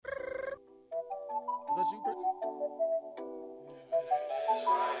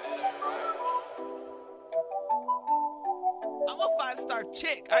5-star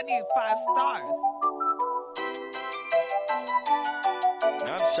chick. I need 5 stars.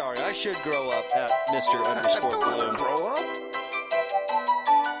 I'm sorry. I should grow up at Mr. Bloom. Grow up?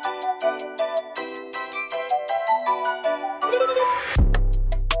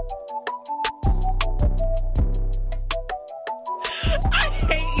 I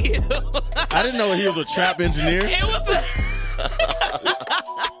hate you. I didn't know he was a trap engineer. It was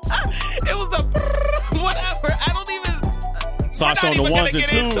a whatever. I don't even. Sasha on the ones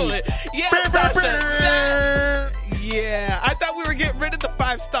and twos. Yeah, Sasha. Yeah, I thought we were getting rid of the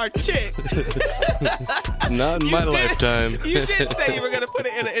 5-star chick. Not in my lifetime. You did say you were going to put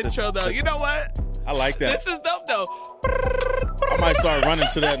it in an intro, though. You know what? I like that. This is dope, though. I might start running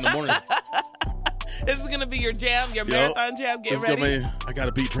to that in the morning. This is going to be your jam, your marathon jam. Get ready. I got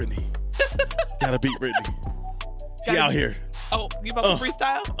to beat Brittany. She out here. Oh, you about to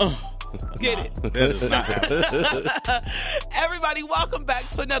freestyle? Get it. That is not happening. Everybody, welcome back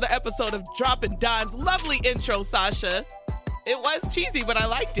to another episode of Dropping Dimes. Lovely intro, Sasha. It was cheesy, but I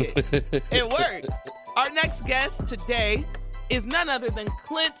liked it. It worked. Our next guest today is none other than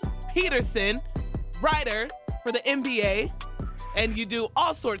Clint Peterson, writer for the NBA, and you do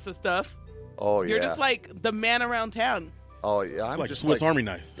all sorts of stuff. Oh, yeah. You're just like the man around town. Oh, yeah. I'm It's like a just Swiss Army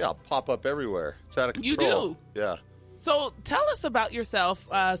knife. Yeah, I'll pop up everywhere. It's out of control. You do? Yeah. So tell us about yourself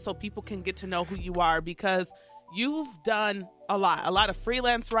so people can get to know who you are, because you've done a lot of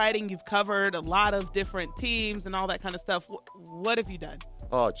freelance writing. You've covered a lot of different teams and all that kind of stuff. What have you done?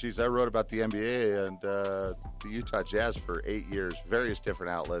 Oh, geez. I wrote about the NBA and the Utah Jazz for 8 years, various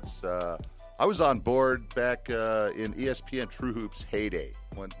different outlets. I was on board back in ESPN True Hoops heyday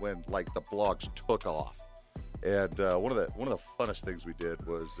when like the blogs took off. And one of the funnest things we did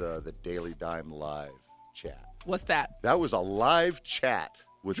was the Daily Dime Live chat. What's that? That was a live chat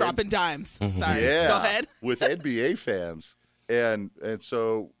with Dropping dimes. Sorry. Yeah, Go ahead. with NBA fans, and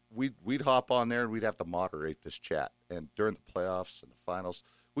so we'd hop on there and we'd have to moderate this chat. And during the playoffs and the finals,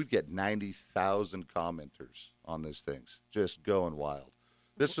 we'd get 90,000 commenters on these things, just going wild.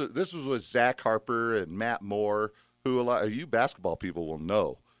 This was with Zach Harper and Matt Moore, who a lot of you basketball people will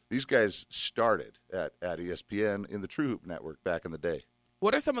know. These guys started at ESPN in the True Hoop Network back in the day.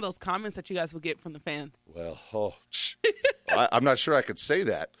 What are some of those comments that you guys would get from the fans? Well, I'm not sure I could say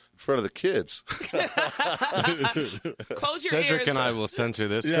that in front of the kids. Close your Cedric ears. and I will censor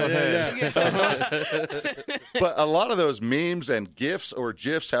this. Yeah, Go ahead. yeah. But a lot of those memes and GIFs or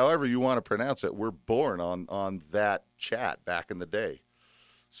GIFs, however you want to pronounce it, were born on that chat back in the day.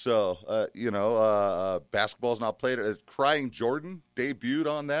 So, basketball's not played. Crying Jordan debuted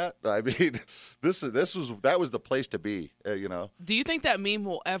on that. I mean, that was the place to be. Do you think that meme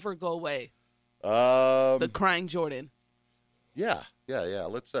will ever go away? The The crying Jordan. Yeah.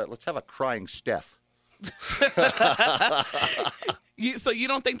 Let's have a crying Steph. So you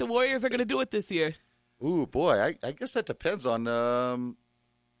don't think the Warriors are going to do it this year? Ooh, boy, I guess that depends on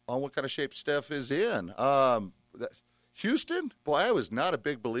what kind of shape Steph is in. Houston, boy, I was not a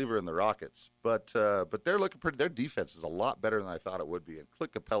big believer in the Rockets, but they're looking pretty. Their defense is a lot better than I thought it would be, and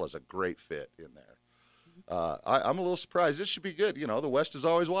Clint Capella's a great fit in there. I'm a little surprised. This should be good. The West is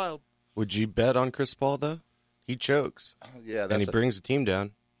always wild. Would you bet on Chris Paul, though? He chokes. Yeah, and he brings the team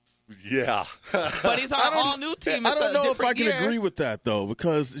down. Yeah. But he's on an all-new team. I don't It's a know if I different can year. agree with that, though,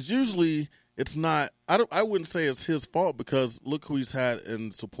 because it's not. I wouldn't say it's his fault, because look who he's had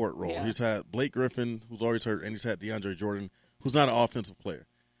in support role. Yeah. He's had Blake Griffin, who's always hurt, and he's had DeAndre Jordan, who's not an offensive player.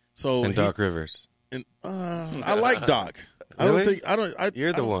 So And Doc Rivers. And I like Doc. Really?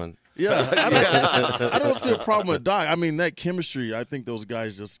 You're the one. Yeah, I don't see a problem with Doc. I mean, that chemistry. I think those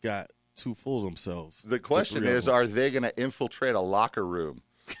guys just got too full of themselves. The question The three of is, them. are they going to infiltrate a locker room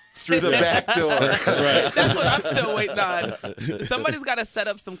through the back door? Right. That's what I'm still waiting on. Somebody's got to set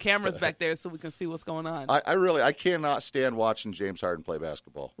up some cameras back there so we can see what's going on. I cannot stand watching James Harden play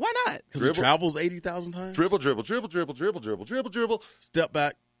basketball. Why not? Because he travels 80,000 times. Dribble. Step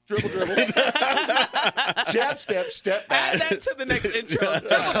back. Dribble. Jab, step back. Add that to the next intro.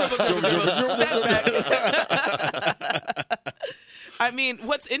 Dribble. Step back. I mean,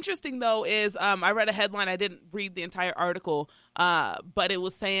 what's interesting, though, is I read a headline. I didn't read the entire article, but it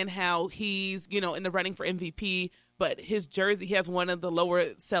was saying how he's, in the running for MVP, but his jersey, he has one of the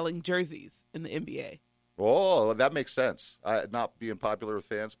lower-selling jerseys in the NBA. Oh, that makes sense. Not being popular with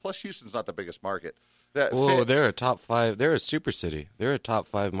fans. Plus, Houston's not the biggest market. Whoa, they're a top 5. They're a super city. They're a top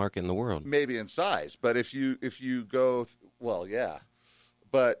 5 market in the world. Maybe in size, but if you go, well, yeah.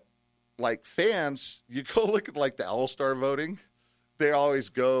 But like fans, you go look at like the All-Star voting. They always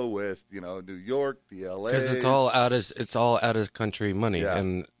go with New York, the LA, Because it's all out of country money, Yeah.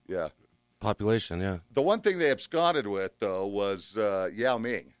 and yeah. population, yeah. The one thing they absconded with, though, was Yao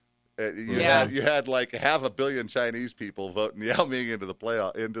Ming. You had like 500 million Chinese people voting Yao Ming into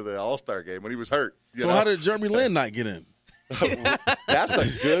the All-Star game when he was hurt. So how did Jeremy Lin not get in? That's a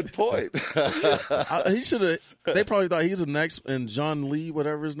good point. He should have. They probably thought he was the next, and John Lee,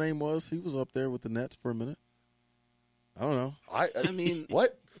 whatever his name was, he was up there with the Nets for a minute. I don't know. I mean,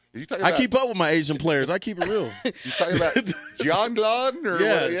 what? Are you talking I about, keep up with my Asian players. I keep it real. You talking about Jianglong? Or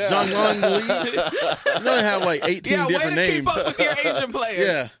Yeah, Jianglong Lee. You know they have like 18 different way to names. keep up with your Asian players.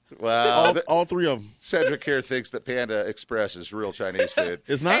 Yeah, Well, all three of them. Cedric here thinks that Panda Express is real Chinese food.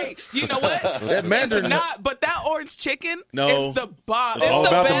 It's not. Hey, you know what? That Mandarin. It's not, but that orange chicken No. is the bomb. It's all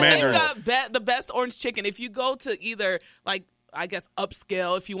about the best. Mandarin. They've got the best orange chicken. If you go to either, like, I guess,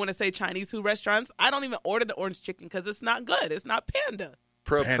 upscale, if you want to say Chinese food restaurants, I don't even order the orange chicken because it's not good. It's not Panda.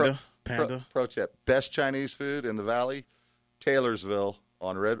 Pro tip: best Chinese food in the Valley, Taylorsville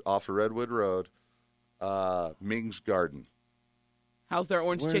off of Redwood Road, Ming's Garden. How's their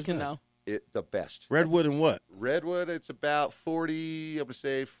orange Where is chicken, that? though? The best. Redwood and what? Redwood, it's about 40. I'm gonna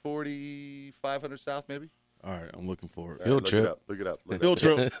say 4,500 south, maybe. All right, I'm looking for it. Field trip. Look it up. Field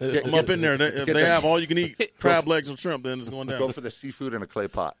trip. I'm up in there. If they have all you can eat crab legs and shrimp, then it's going down. Go for the seafood in a clay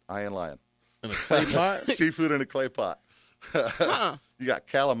pot. Iron Lion. In a clay pot. Seafood in a clay pot. You got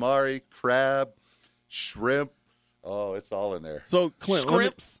calamari, crab, shrimp. Oh, it's all in there. So Clint,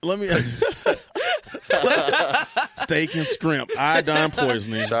 Scrimps? let me steak and scrimp, iodine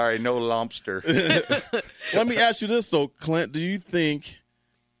poisoning. Sorry, no lobster. Let me ask you this, though, Clint. Do you think,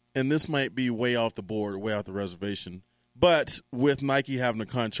 and this might be way off the board, way off the reservation, but with Nike having a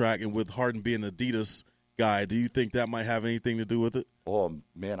contract and with Harden being an Adidas guy, do you think that might have anything to do with it? Oh,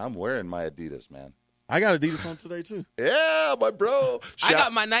 man, I'm wearing my Adidas, man. I got Adidas on today, too. Yeah, my bro. I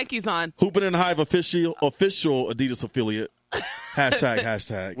got my Nikes on. Hooping in the Hive official Adidas affiliate.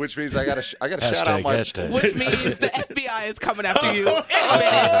 Hashtag. Which means I got to shout out Hashtag, my. hashtag. Which means the FBI is coming after you.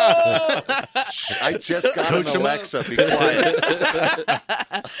 I just got Coach an 'em Alexa. Be quiet.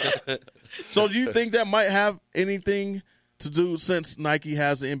 So do you think that might have anything to do since Nike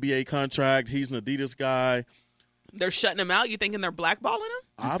has the NBA contract? He's an Adidas guy. They're shutting him out. You thinking they're blackballing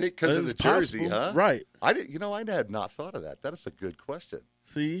him? Because of the It's jersey, possible. huh? Right. I had not thought of that. That is a good question.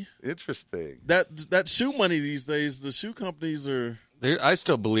 See? Interesting. That shoe money these days, the shoe companies are I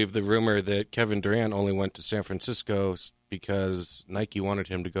still believe the rumor that Kevin Durant only went to San Francisco because Nike wanted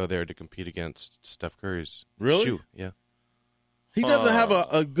him to go there to compete against Steph Curry's Really? shoe. Yeah. he doesn't have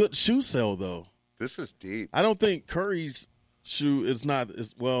a good shoe sale though. This is deep. I don't think Curry's shoe is not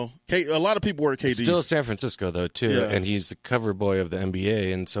as well. A lot of people wear KD's. Still San Francisco though too, Yeah. and he's the cover boy of the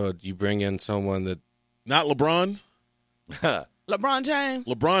NBA, and so you bring in someone that Not LeBron. LeBron James.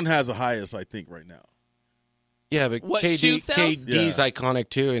 LeBron has the highest, I think, right now. yeah, but What, shoe sales? KD's Yeah. iconic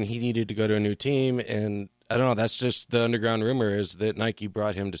too, and he needed to go to a new team, and I don't know. That's just the underground rumor is that Nike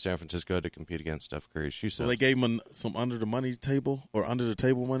brought him to San Francisco to compete against Steph Curry's shoe So sales. they gave him some under the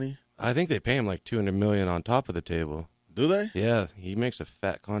table money. I think they pay him like $200 million on top of the table. Do they? Yeah, he makes a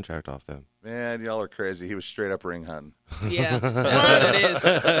fat contract off them. Man, y'all are crazy. He was straight up ring hunting. Yeah, that's what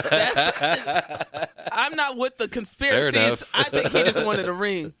it is. I'm not with the conspiracies. enough. I think he just wanted a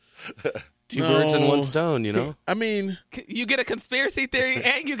ring. Two No. birds in one stone, you know? I mean, You get a conspiracy theory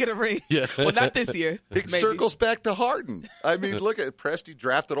and you get a ring. Yeah. Well, not this year. It maybe. circles back to Harden. I mean, look at Presti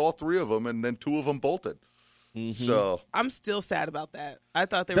drafted all three of them, and then two of them bolted. Mm-hmm. So I'm still sad about that. I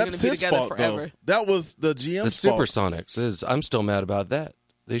thought they were going that's to be his together fault, forever. though. That was the The GM's fault. Supersonics I'm still mad about that.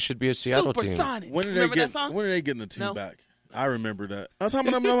 They should be a Seattle team. Supersonic. When did Remember they that get? song? When did they get in the team No. back? I remember that. Yeah,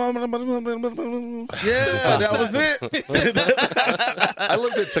 that was it. I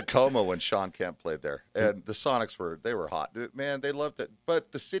lived in Tacoma when Sean Kemp played there, and the Sonics were hot. Man, they loved it,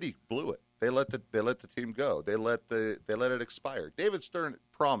 but the city blew it. They let the team go. They let it expire. David Stern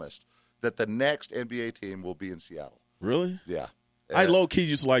promised that the next NBA team will be in Seattle. Really? Yeah. I low key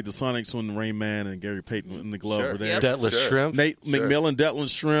used to like the Sonics when Rain Man and Gary Payton in the glove Sure. were there. Yep. Detlef Sure. Shrimp. Nate Sure. McMillan, Detlef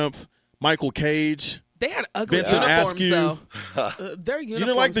Shrimp, Michael Cage. They had ugly Vincent uniforms, Askew. though. Their uniforms You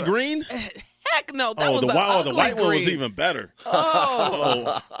didn't like the were- green? Heck no. That was The an ugly white one was green. even better.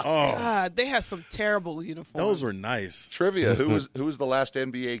 Oh, Oh, God. They had some terrible uniforms. those were nice. Trivia: Who was the last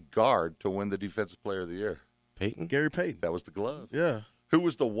NBA guard to win the Defensive Player of the Year? Peyton? Gary Payton. That was the glove. Yeah. Who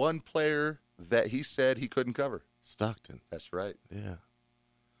was the one player that he said he couldn't cover? Stockton. That's right. Yeah.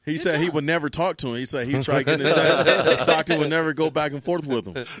 He said he would never talk to him. He said he'd try getting his head. Stockton would never go back and forth with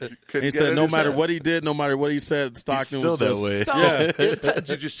him. Couldn't He get said in no his matter head. what he did, no matter what he said, Stockton still was that just, way. So, Yeah.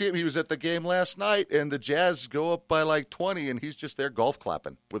 Did you see him? He was at the game last night, and the Jazz go up by like 20, and he's just there golf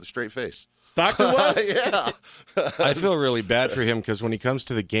clapping with a straight face. Stockton was? Yeah. I feel really bad for him because when he comes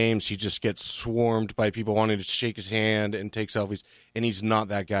to the games, he just gets swarmed by people wanting to shake his hand and take selfies, and he's not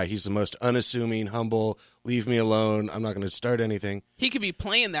that guy. He's the most unassuming, humble, leave me alone, I'm not going to start anything. He could be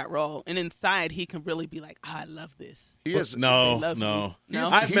playing that role, and inside he can really be like, I love this. He is. No. They love me. No?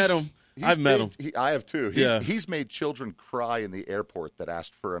 I've met him. I've met him. I have too. Yeah. He's made children cry in the airport that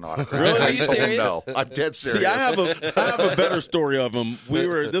asked for an autograph. Really? Are you serious? No, I'm dead serious. See, I have a better story of him.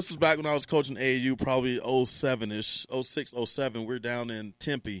 This was back when I was coaching AAU, probably 07-ish, 06, 07. We're down in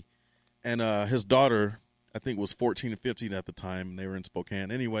Tempe, and his daughter, I think, was 14 or 15 at the time, and they were in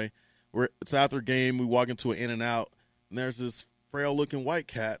Spokane. Anyway, it's after a game. We walk into an In-N-Out, and there's this frail-looking white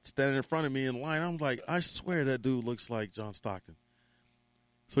cat standing in front of me in line. I'm like, I swear that dude looks like John Stockton.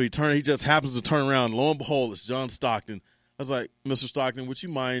 So he just happens to turn around. Lo and behold, it's John Stockton. I was like, Mr. Stockton, would you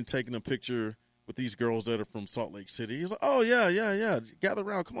mind taking a picture with these girls that are from Salt Lake City? He's like, oh, yeah. Gather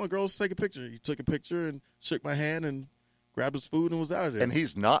around. Come on, girls, take a picture. He took a picture and shook my hand and grabbed his food and was out of there. And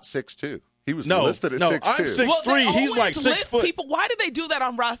he's not 6'2". He was No, listed at no, 6'2". I'm 6'3". Well, they He's always like 6 list foot. People, why do they do that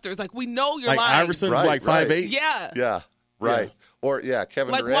on rosters? Like, we know you're Like lying. Iverson's Right, like right. 5'8". Yeah. Yeah, right. Yeah. Or,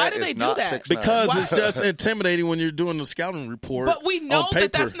 Kevin Like, Durant why do they is do not that? 6'9". Because Why? it's just intimidating when you're doing the scouting report. But we know on that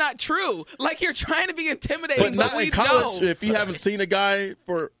paper. that's not true. Like, you're trying to be intimidating, But not we in college. know. If you haven't seen a guy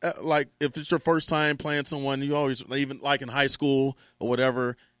for like, if it's your first time playing someone, you always, even like in high school or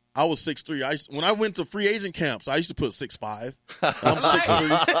whatever. I was 6'3". When I went to free agent camps, I used to put 6'5". I'm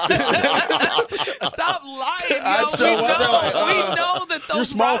 6'3". Stop lying, yo. I'd show up, We know that You're those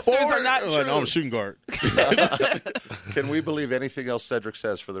small rosters forward. are not true. Like, no, I'm a shooting guard. Can we believe anything else Cedric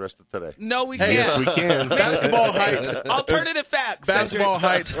says for the rest of today? No, we Hey, can't. Yes, we can. Basketball heights. Alternative facts. Basketball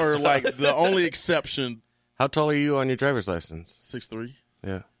heights are like the only exception. How tall are you on your driver's license? 6'3".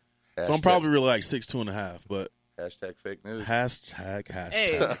 Yeah. So I'm probably really like 6'2.5", but Hashtag fake news. hashtag.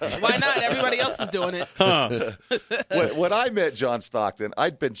 Hey, why not? Everybody else is doing it. When I met John Stockton,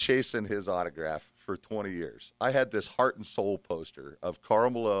 I'd been chasing his autograph for 20 years. I had this heart and soul poster of Karl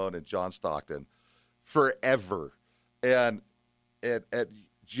Malone and John Stockton forever. And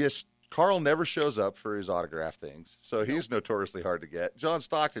just Karl never shows up for his autograph things, so he's notoriously hard to get. John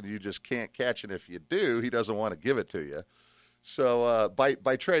Stockton, you just can't catch, and if you do, he doesn't want to give it to you. So by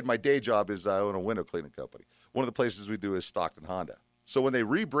trade, my day job is I own a window cleaning company. One of the places we do is Stockton Honda. So when they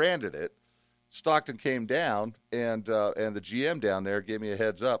rebranded it, Stockton came down, and the GM down there gave me a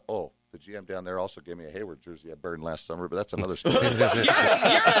heads up. Oh, the GM down there also gave me a Hayward jersey I burned last summer, but that's another story. You're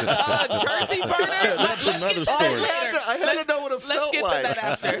a jersey burner. That's another story. I had to know what it felt like. Let's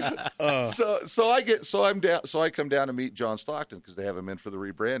get to that after. So I come down to meet John Stockton because they have him in for the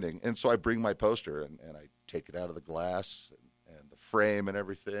rebranding, and so I bring my poster and I take it out of the glass and the frame and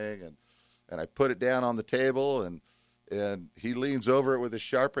everything, and I put it down on the table, and he leans over it with his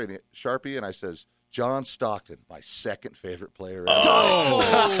Sharpie, and I says, John Stockton, my second favorite player ever.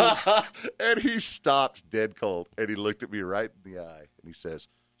 Oh. And he stopped dead cold, and he looked at me right in the eye, and he says,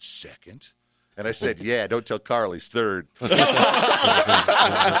 second? And I said, yeah, don't tell Carl he's third. Look,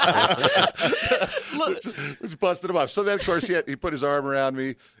 Which busted him up. So then, of course, he put his arm around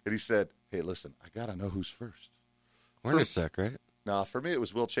me, and he said, hey, listen, I got to know who's first. Hornacek, right? Nah, for me, it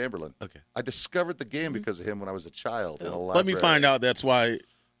was Will Chamberlain. Okay. I discovered the game because of him when I was a child. In a Let me library. find out that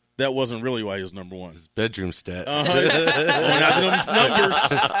wasn't really why he was number one. His bedroom stats. Going after those numbers.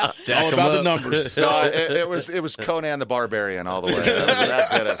 Stack All 'em about up. the numbers. No, it was Conan the Barbarian all the way. That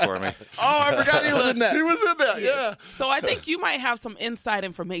did it for me. Oh, I forgot he was in that. He was in that, yeah. so I think you might have some inside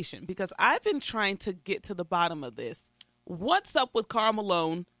information because I've been trying to get to the bottom of this. What's up with Karl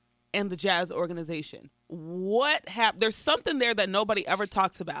Malone and the Jazz organization? What happened? There's something there that nobody ever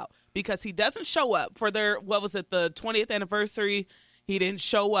talks about because he doesn't show up for their, the 20th anniversary. He didn't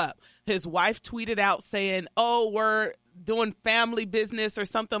show up. His wife tweeted out saying, oh, we're doing family business or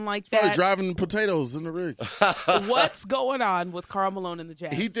something like Probably that. driving potatoes in the rig. What's going on with Karl Malone and the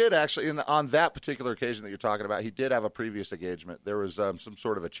Jazz? He did actually, on that particular occasion that you're talking about, he did have a previous engagement. There was some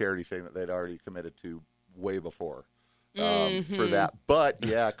sort of a charity thing that they'd already committed to way before for that. But,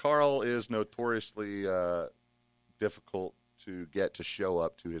 yeah, Karl is notoriously difficult to get to show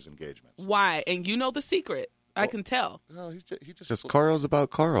up to his engagements. Why? And you know the secret. I can tell. No, he just Because Carl's about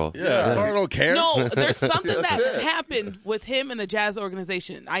Carl. Yeah, Carl don't care. No, there's something That's that it. happened with him and the Jazz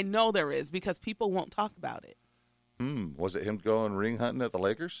organization. I know there is because people won't talk about it. Was it him going ring hunting at the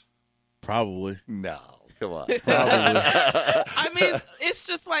Lakers? Probably. No, come on. I mean, it's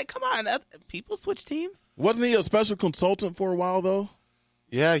just like, come on, people switch teams. Wasn't he a special consultant for a while, though?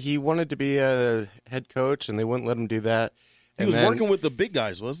 Yeah, he wanted to be a head coach, and they wouldn't let him do that. He was working with the big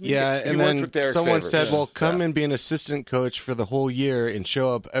guys, wasn't he? Yeah, He and worked then with Derek someone Favors. said, Yeah. well, come Yeah. and be an assistant coach for the whole year and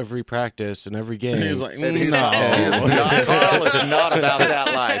show up every practice and every game. And he was like, And he's no. Carl is not about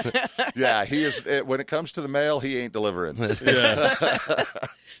that life. Yeah, he is. When it comes to the mail, he ain't delivering. Yeah.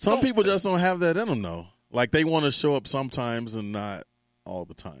 Some people just don't have that in them, though. Like, they want to show up sometimes and not all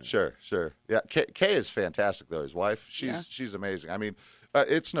the time. Sure. Yeah, Kay is fantastic though. His wife, she's amazing. I mean,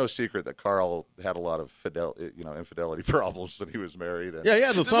 it's no secret that Carl had a lot of infidelity problems when he was married. And Yeah, he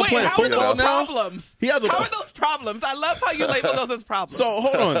has a son Wait, playing how are football those now. problems? He has a- How are those problems? I love how you label those as problems. So,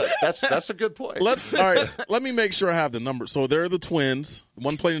 hold on. that's a good point. All right, let me make sure I have the number. So, they're the twins.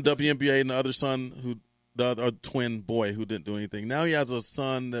 One played in WNBA and the other son, the other twin boy who didn't do anything. Now he has a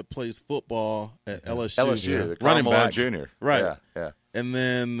son that plays football at LSU. LSU, the running Carmelo back. Jr. Right. Yeah. And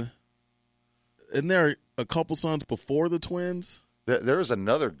then, isn't there a couple sons before the twins? There was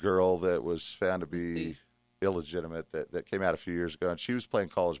another girl that was found to be illegitimate that came out a few years ago, and she was playing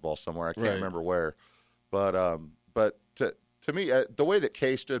college ball somewhere. I can't Right. remember where. But to me, the way that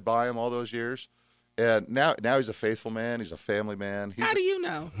Kay stood by him all those years, and now he's a faithful man. He's a family man. How do you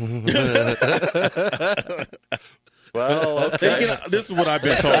know? Well, okay. This is what I've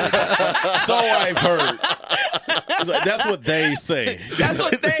been told. So I've heard. It's like, that's what they say. That's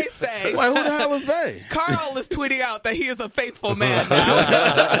what they say. Like, who the hell is they? Carl is tweeting out that he is a faithful man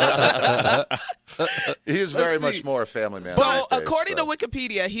now. He is very Let's much see. more a family man. So, these days, according so. to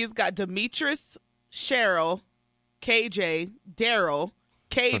Wikipedia, he's got Demetrius, Cheryl, KJ, Daryl,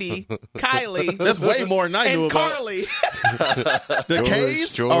 Katie, Kylie, That's way more than I knew and about. Carly. The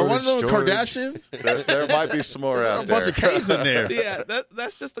K's? Are one of them George. Kardashians? there might be some more out A there. bunch of K's in there. Yeah,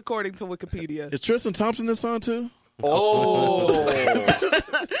 that's just according to Wikipedia. Is Tristan Thompson this on too? Oh,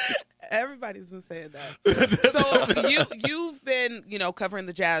 Everybody's been saying that. So you've been, covering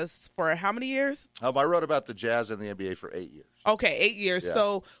the Jazz for how many years? I wrote about the Jazz and the NBA for 8 years. Okay, 8 years. Yeah.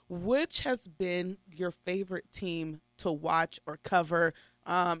 So which has been your favorite team to watch or cover?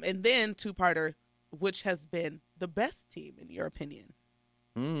 And then two-parter, which has been the best team in your opinion?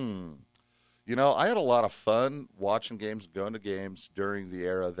 I had a lot of fun watching games, going to games during the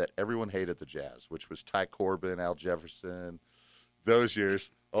era that everyone hated the Jazz, which was Ty Corbin, Al Jefferson, those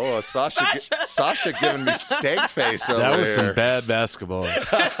years. Oh, Sasha giving me steak face over That was here. some bad basketball.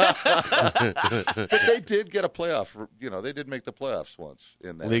 But they did get a playoff. They did make the playoffs once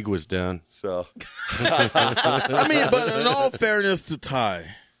in that. League was down. So I mean, but in all fairness to Ty,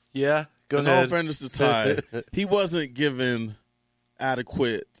 Yeah, go in all ahead. fairness to Ty, he wasn't given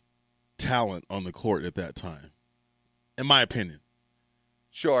adequate talent on the court at that time, in my opinion.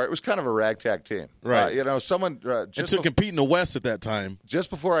 sure, it was kind of a ragtag team, Right. Someone And just to compete in the West at that time, just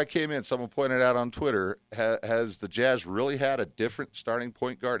before I came in, someone pointed out on Twitter, has the Jazz really had a different starting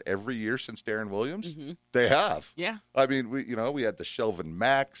point guard every year since Darren Williams? They have. Yeah. I mean, we had the Shelvin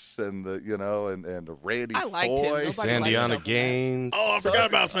Max and the and the Randy I liked him. Foy. Nobody Sandiana liked Gaines. oh, I forgot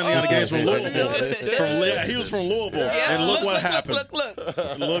about Sandiana Gaines from Louisville. Yeah. He was from Louisville, Yeah. and look what Look, happened.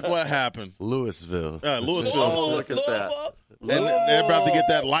 Look. Look what happened. Louisville. Louisville. Oh, look at that. And they're about to get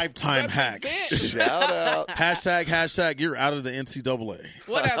that lifetime hack. Shout out. Hashtag, you're out of the NCAA.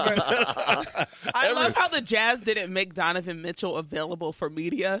 Whatever. I love how the Jazz didn't make Donovan Mitchell available for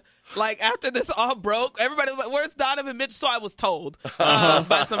media. Like, after this all broke, everybody was like, where's Donovan Mitchell? So I was told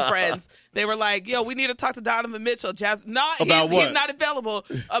by some friends. They were like, yo, we need to talk to Donovan Mitchell. Jazz, About what? he's not available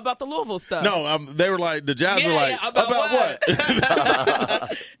about the Louisville stuff. No, they were like, the Jazz were like, about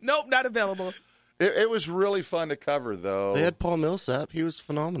what? Nope, not available. It was really fun to cover, though. They had Paul Millsap. He was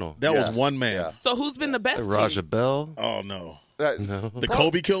phenomenal. That was Yeah. one man. Yeah. So who's been the best Raja team? Bell. Oh, no. That- The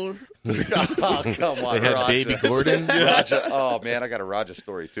Kobe killer? oh, come on, They had Raja. Baby Gordon. Raja. Oh, man, I got a Raja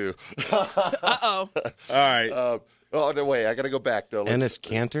story, too. Uh-oh. All right. Oh, no, wait, I got to go back, though. Ennis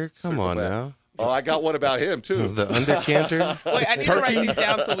Cantor. Come on back. now. Oh, I got one about him, too. The undercanter. Wait, I need to Turkey? write these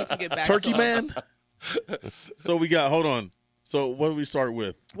down so we can get back Turkey to man? So we got, hold on. So what do we start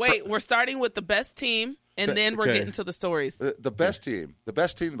with? Wait, we're starting with the best team, and then we're Okay. getting to the stories. The best team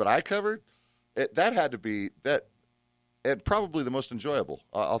that I covered, that had to be that, and probably the most enjoyable.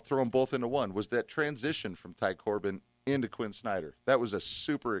 I'll throw them both into one. Was that transition from Ty Corbin into Quinn Snyder? That was a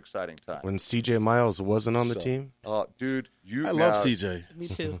super exciting time. When C.J. Miles wasn't on the team. Dude, I love CJ. Me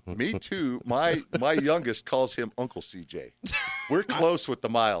too. Me too. My youngest calls him Uncle CJ. We're close with the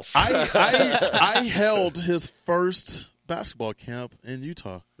Miles. I held his first basketball camp in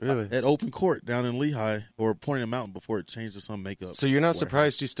Utah. Really? At Open Court down in Lehigh or Pointing Mountain before it changed to some makeup. So you're not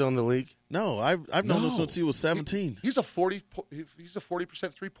surprised he's still in the league? No, I've known him since he was 17. He's a 40%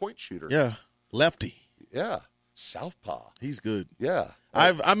 3-point shooter. Yeah. Lefty. Yeah. southpaw. He's good. Yeah.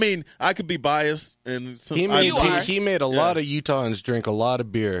 I mean, I could be biased, and He made a lot of Utahns drink a lot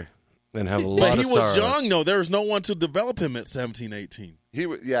of beer and have a lot but of he was sorrows. young though. There was no one to develop him at 17, 18. He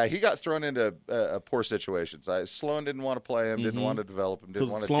got thrown into poor situations. Sloan didn't want to play him, didn't want to develop him, didn't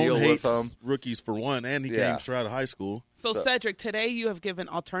want to Sloan deal with hates him. rookies for one, and he came straight out of high school. So, Cedric, today you have given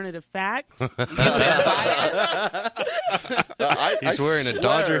alternative facts. You've been biased. He's wearing a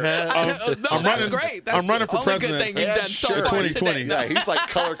Dodger hat. That's great. That's I'm running for the only president. good thing you've done so Sure. far 2020. today. Yeah, he's like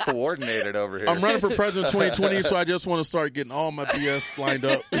color coordinated over here. I'm running for president 2020, so I just want to start getting all my BS lined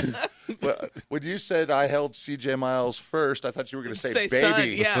up. Well, when you said I held C.J. Miles first, I thought you were going to say Son,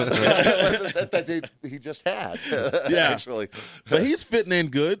 baby. yeah. that he just had. Yeah. Actually, But he's fitting in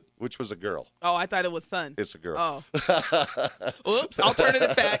good. which was a girl. Oh, I thought it was son. It's a girl. Oh. Oops.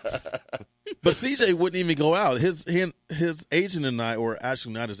 Alternative facts. But CJ wouldn't even go out. His agent and I, or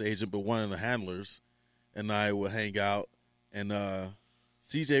actually not his agent, but one of the handlers, and I would hang out, and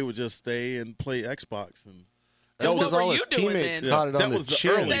CJ would just stay and play Xbox. And And what were all you his doing teammates then? caught it That on the was the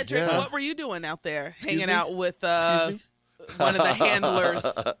chin. early- Cedric, Yeah. what were you doing out there? Hanging me? out with Excuse me? one of the handlers.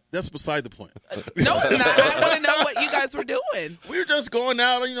 That's beside the point. No, it's not. I want to know what you guys were doing. We were just going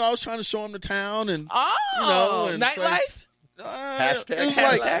out. I was trying to show him the town, and Oh, and nightlife? Hashtag. it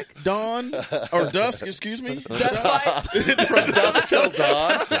was like dawn or dusk. Excuse me. Dust life? From dusk till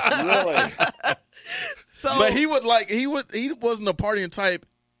dawn. Really? So, But he wasn't a partying type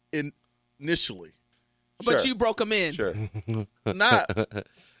initially. but Sure. you broke him in. Sure. Not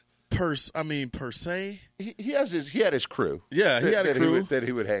per se. He had his crew. Yeah, he had a crew. that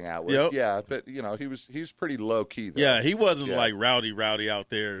he would hang out with. Yep. Yeah, but he's pretty low key though. Yeah, he wasn't Yeah. like rowdy out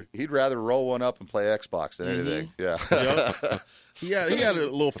there. He'd rather roll one up and play Xbox than anything. Yeah. Yep. He had a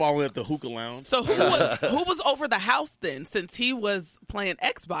little following at the hookah lounge. So who was over the house then? Since he was playing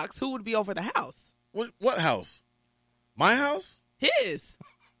Xbox, who would be over the house? What house? My house? His.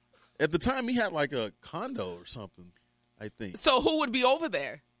 At the time, he had like a condo or something, I think. So who would be over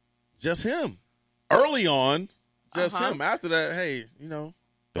there? Just him. Early on, just Uh-huh. him. After that, hey, go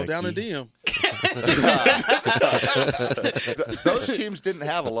down and DM. Those teams didn't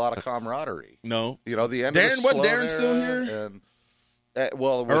have a lot of camaraderie. No. The end Darren- of the wasn't Sloan Darren still era, here? And, it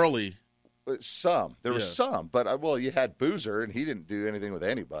was Early. some. There was Yeah. some, but you had Boozer, and he didn't do anything with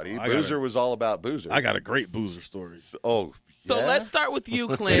anybody. I Boozer was all about Boozer. I got a great Boozer story. Oh, So yeah? let's start with you,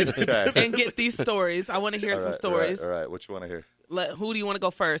 Clint, Okay. and get these stories. I want to hear All some right, stories. All right. What you want to hear? Who do you want to go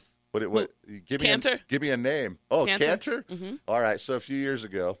first? What? Give me Cantor? give me a name. Oh, Cantor? Cantor. Mm-hmm. All right. So a few years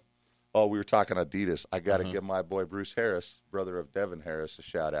ago, we were talking Adidas. I got to Uh-huh. give my boy Bruce Harris, brother of Devin Harris, a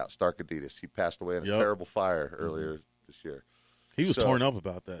shout out. Stark Adidas. He passed away in a Yep. terrible fire earlier this year. He was So- torn up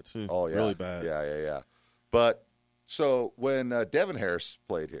about that, too. Oh yeah, Really bad. Yeah. But so when Devin Harris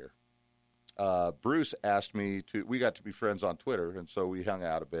played here, Bruce asked me to. We got to be friends on Twitter, and so we hung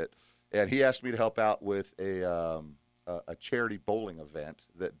out a bit. And he asked me to help out with a charity bowling event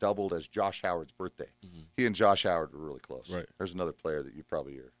that doubled as Josh Howard's birthday. He and Josh Howard were really close. Right. There's another player that you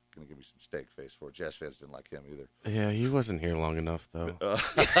probably are going to give me some steak face for. Jazz fans didn't like him either. Yeah, he wasn't here long enough, though. Don't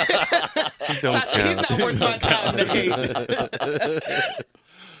He's count. not worth my time to hate.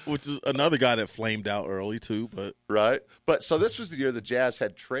 Which is another guy that flamed out early, too. But Right. But so this was the year the Jazz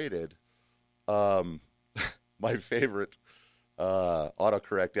had traded my favorite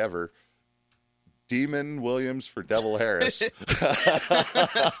autocorrect ever, Demon Williams for Devil Harris.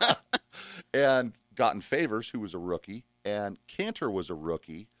 And gotten Favors, who was a rookie, and Cantor was a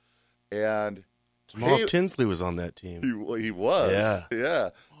rookie, and Jamal Hey- Tinsley was on that team. he was. Yeah.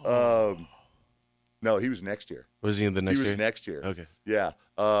 Yeah. No, he was next year. Was he in the next He was year? next year. Okay. Yeah.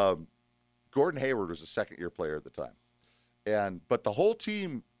 Gordon Hayward was a second-year player at the time. But the whole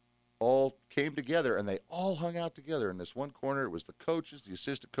team all came together, and they all hung out together in this one corner. It was the coaches, the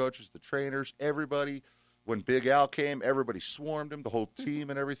assistant coaches, the trainers, everybody. When Big Al came, everybody swarmed him, the whole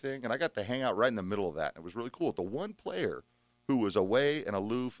team and everything. And I got to hang out right in the middle of that. And it was really cool. The one player who was away and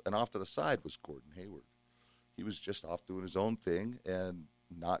aloof and off to the side was Gordon Hayward. He was just off doing his own thing and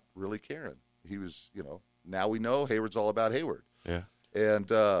not really caring. He was, now we know Hayward's all about Hayward. Yeah. And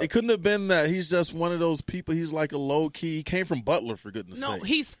it couldn't have been that he's just one of those people. He's like a low-key. He came from Butler, for goodness No, sake.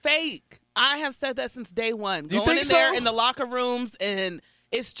 he's fake. I have said that since day one. You Going think in there so? in the locker rooms, and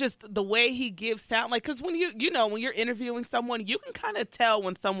it's just the way he gives sound. Like, because when when you're interviewing someone, you can kind of tell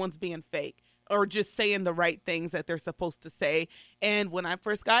when someone's being fake or just saying the right things that they're supposed to say. And when I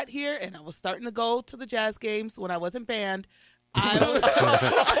first got here and I was starting to go to the Jazz games when I wasn't banned,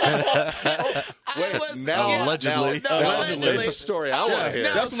 Allegedly. That's a story I want to hear.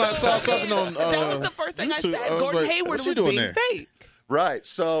 That's when I saw something on that was the first thing YouTube. I said. I was Gordon like, Hayward what's he was doing being there? fake. Right.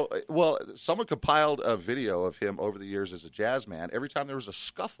 So, well, someone compiled a video of him over the years as a jazz man. Every time there was a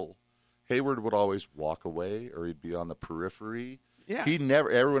scuffle, Hayward would always walk away, or he'd be on the periphery. Yeah. He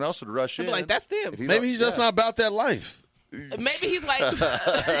never. Everyone else would rush in. Like, that's them. Maybe he's just not about that life. Maybe he's like, he's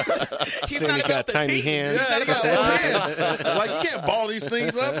Saying not he about got the tiny team. hands. Yeah, he got little hands. Like, you can't ball these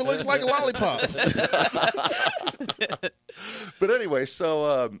things up. It looks like a lollipop. But anyway,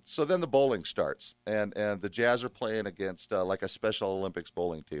 so then the bowling starts, and the Jazz are playing against like a Special Olympics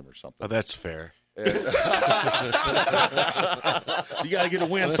bowling team or something. Oh, that's fair. You got to get a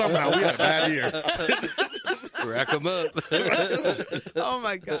win somehow. We had a bad year. Rack them up. Oh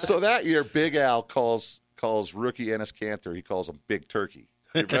my god! So that year, Big Al calls rookie Ennis Cantor. He calls him Big Turkey.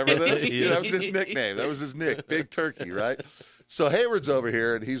 You remember this? Yes. That was his nickname. That was his nick, Big Turkey, right? So Hayward's over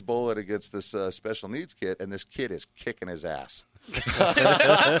here, and he's bowling against this special needs kid, and this kid is kicking his ass.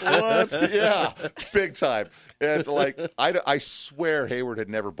 What? Yeah, big time. And like, I swear Hayward had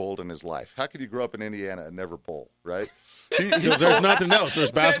never bowled in his life. How could you grow up in Indiana and never bowl, right? There's nothing else.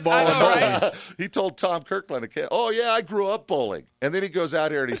 There's basketball and bowling. He told Tom Kirkland, "Oh yeah, I grew up bowling." And then he goes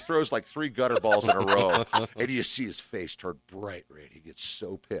out here and he throws like 3 gutter balls in a row, and you see his face turn bright red. He gets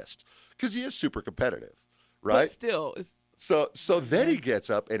so pissed because he is super competitive, right? But still, it's So then he gets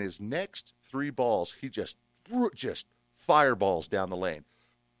up, and his next 3 balls, he just fireballs down the lane.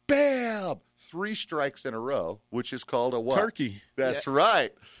 Bam! 3 strikes in a row, which is called a what? Turkey. That's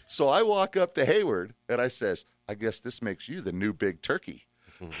right. So I walk up to Hayward, and I says, "I guess this makes you the new Big Turkey."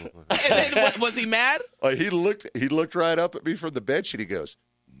 and then what, was he mad? He looked right up at me from the bench, and he goes,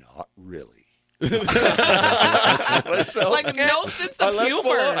 "Not really." So, Like no sense I of left him alone.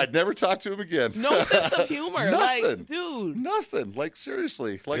 humor. I'd never talk to him again. No sense of humor. Nothing. Like, dude. Nothing. Like,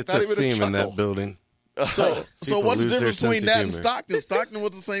 seriously. Like, It's not a even theme a in chuckle. that building. So People what's the lose their difference between sense of that and humor. Stockton? Stockton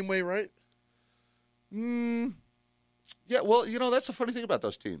was the same way, right? Yeah, well, that's the funny thing about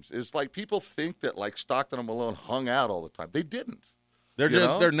those teams is like people think that like Stockton and Malone hung out all the time. They didn't. They're You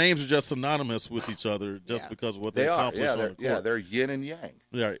just know? their names are just synonymous with each other just Yeah. because of what They they are. accomplish Yeah, on the they're, court. they're yin and yang.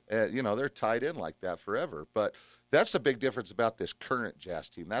 Right. They're tied in like that forever. But that's the big difference about this current Jazz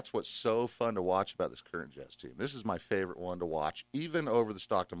team. That's what's so fun to watch about this current Jazz team. This is my favorite one to watch, even over the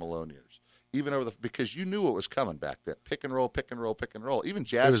Stockton Malone years. Even over because you knew what was coming back then. Pick and roll, pick and roll, pick and roll. Even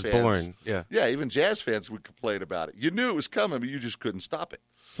Jazz It was fans. boring. Yeah. Yeah, even Jazz fans would complain about it. You knew it was coming, but you just couldn't stop it.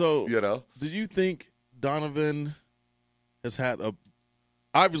 So, Do do you think Donovan has had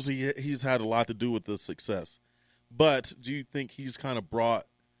obviously he's had a lot to do with the success, but do you think he's kind of brought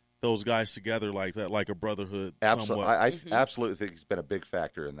those guys together like that, like a brotherhood? Absolutely. Somewhat? I absolutely think he's been a big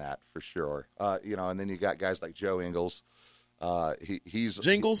factor in that for sure. And then you got guys like Joe Ingles. He's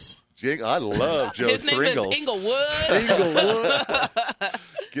Jingles? I love Joe His name Thringles. is Inglewood.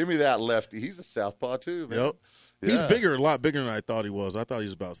 Give me that lefty. He's a southpaw too, man. Yep. He's Yeah. bigger, a lot bigger than I thought he was. I thought he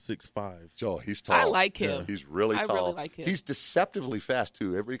was about 6'5". Joe, he's tall. I like him. Yeah, he's really I tall. really like him. He's deceptively fast too.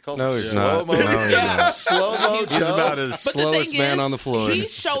 Everybody calls No, him he's slow-mo. not. No, he's not. Slow-mo He's Joe. about as But the slowest thing man is, on the floor. He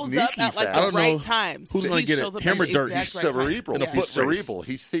shows up Sneaky at like fast. I the don't know right times. who's gonna He get it, shows up him at or the Dirk. exact He's right time. cerebral. In a He's foot race. cerebral.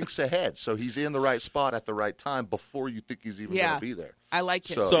 He thinks ahead, so he's in the right spot at the right time before you think he's even Yeah. going to be there. I like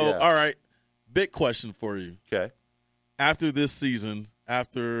him. So, yeah. all right, big question for you. Okay. After this season,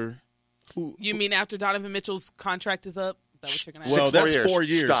 You mean after Donovan Mitchell's contract is up? Is that what you're Well, gonna Six ask? that's more 4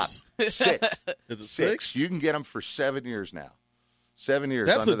 years. Stop. 6. Is it 6. You can get them for 7 years now. 7 years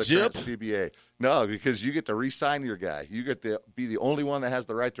That's under a the jip. current CBA. No, because you get to re-sign your guy. You get to be the only one that has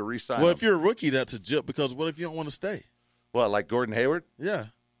the right to re-sign Well, him. if you're a rookie, that's a jip because what if you don't want to stay? Well, like Gordon Hayward? Yeah.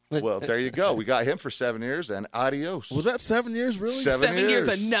 Well, there you go. We got him for 7 years, and adios. Was that 7 years, really? 7 years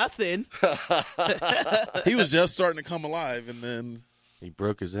of years. nothing. He was just starting to come alive and then He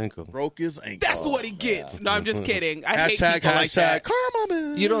broke his ankle. broke his ankle. That's what he gets. No, I'm just kidding. I hate Hashtag, people like that. karma,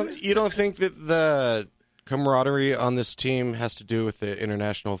 man. You don't think that the camaraderie on this team has to do with the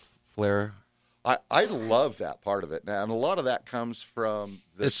international flair? I love that part of it. Now, and a lot of that comes from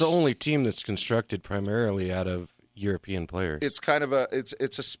this. It's the only team that's constructed primarily out of European players. It's kind of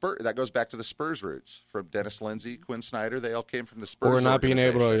it's a Spur that goes back to the Spurs roots from Dennis Lindsey, Quinn Snyder. They all came from the Spurs. or not being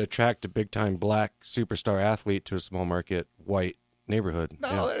able to organization. attract a big-time black superstar athlete to a small market white neighborhood. No,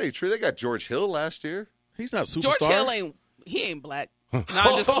 Yeah. that ain't true. They got George Hill last year. He's not a superstar. George Hill ain't black. No,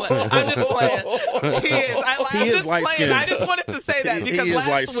 I'm just playing. I'm just playing. He is. I'm He is just light-skinned. playing. I just wanted to say that He because is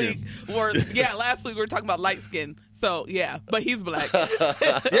last week light-skinned. last week we were talking about light skin. So yeah, but he's black.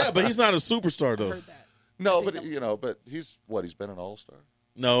 Yeah, but he's not a superstar, though. Heard that. No, but but he's been an All-Star.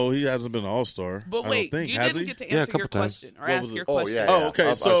 No, he hasn't been an all-star. But I wait, don't think. you Has didn't he? get to Yeah, a answer your couple times. question or What ask was it? your Oh, question. yeah. Oh, okay.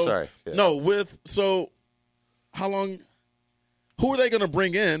 I'm So sorry. Yeah. no, how long? Who are they going to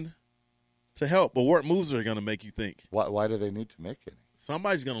bring in to help. But what moves are they going to make you think? Why do they need to make any?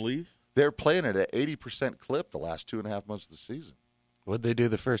 Somebody's going to leave. They're playing at an 80% clip the last 2.5 months of the season. What'd they do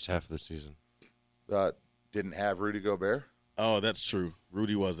the first half of the season? Didn't have Rudy Gobert. Oh, that's true.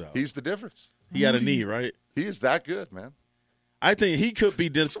 Rudy was out. He's the difference. He had a knee, right? He is that good, man. I think he could be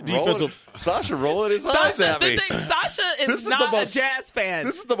defensive. Sasha rolling his eyes Sasha, at me. Sasha is not a Jazz fan.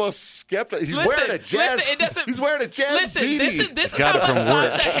 This is the most skeptical. He's Listen, wearing a jazz. listen, it doesn't- he's wearing a jazz Listen, beanie. this is Got how it from much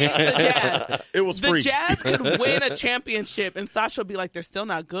work. Sasha hates the Jazz. It was The free. Jazz could win a championship, and Sasha will be like, they're still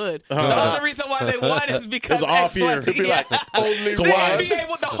not good. The only reason why they won is because It was off year. X, Y, Z. It'd be like, only the, one.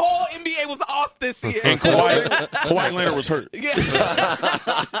 NBA, the whole NBA was off this year. And Kawhi Leonard was hurt. Yeah.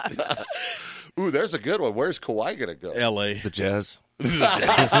 Ooh, there's a good one. Where's Kawhi going to go? L.A. The Jazz.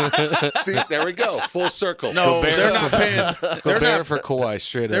 See, there we go. Full circle. No, they're not paying. They're Gobert not, for Kawhi,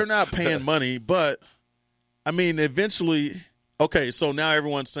 straight they're up. not paying money, but I mean, eventually. Okay, so now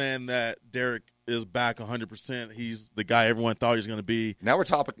everyone's saying that Derek is back 100%. He's the guy everyone thought he was going to be. Now we're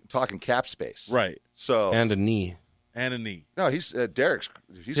talking cap space. Right. So And a knee. And a knee. no, he's Derek's.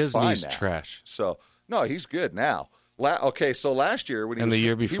 He's His fine knee's now. trash. So no, he's good now. Okay, so last year when he And was the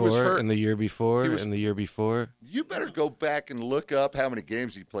year he was before, hurt, and the year before, He was- and the year before. you better go back and look up how many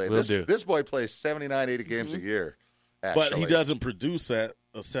games he played. Will do. This boy plays 79, 80 games a year. Actually. But he doesn't produce at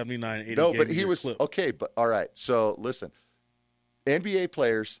a 79, 80 No, game but a he year was clip. okay. But all right. So listen, NBA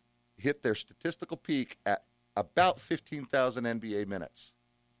players hit their statistical peak at about 15,000 NBA minutes.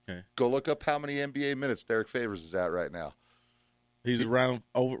 Okay. Go look up how many NBA minutes Derek Favors is at right now. He's around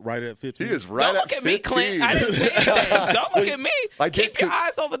over right at 15. He is right Don't at look at me, 15. Clint. I didn't say anything. Don't look at me. I did Keep your could-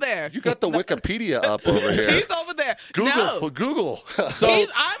 eyes over there. You got the Wikipedia up over here. He's over there. Google. No.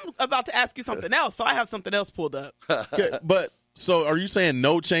 I'm about to ask you something else, so I have something else pulled up. Okay, but so are you saying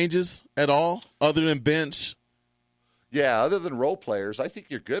no changes at all other than bench? Yeah, other than role players, I think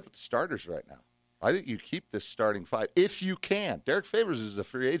you're good with the starters right now. I think you keep this starting five if you can. Derek Favors is a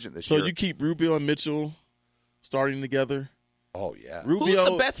free agent this So year. you keep Rubio and Mitchell starting together? Oh, yeah. Rubio,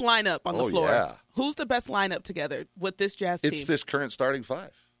 Who's the best lineup on the Oh, floor? yeah. Who's the best lineup together with this Jazz team? It's this current starting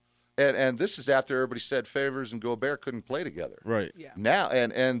five. And this is after everybody said Favors and Gobert couldn't play together. right. Yeah. Now,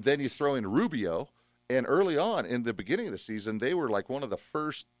 and then you throw in Rubio, and early on in the beginning of the season, they were like one of the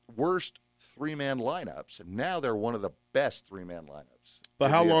worst three-man lineups, and now they're one of the best three-man lineups. But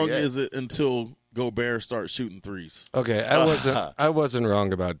in how the long NBA. is it until Gobert starts shooting threes? Okay, I wasn't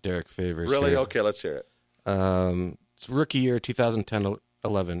wrong about Derek Favors. Really? here. Okay, let's hear it. It's rookie year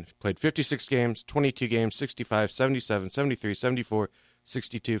 2010-11. Played 56 games, 22 games, 65, 77, 73, 74,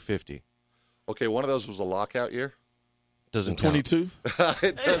 62, 50. Okay, one of those was a lockout year. Doesn't count. 22?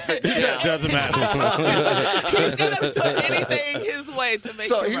 It doesn't Yeah, it doesn't matter. He's gonna put anything his way to make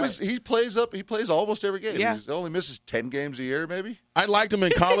So it he right. plays almost every game. Yeah. He only misses 10 games a year, maybe. I liked him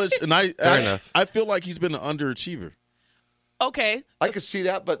in college, and I enough. I feel like he's been an underachiever. Okay. I could see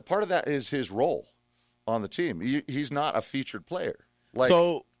that, but part of that is his role on the team. He's not a featured player. Like,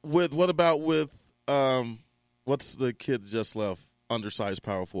 So what about with what's the kid that just left, undersized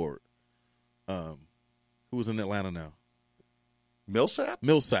power forward, who was in Atlanta now? Millsap?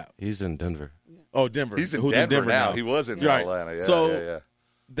 Millsap. He's in Denver. Oh, Denver. He's in Who's Denver now. He was in Right. Atlanta. Yeah, So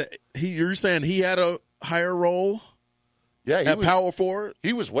yeah. You're saying he had a higher role Yeah, he at was, power forward?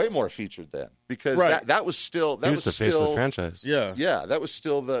 he was way more featured then because Right. that was still He was the face of the franchise. Yeah. Yeah, that was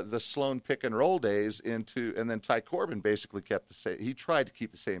still the Sloan pick and roll days and then Ty Corbin basically kept the same. He tried to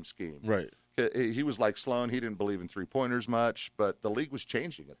keep the same scheme. Right. He was like Sloan. He didn't believe in three-pointers much, but the league was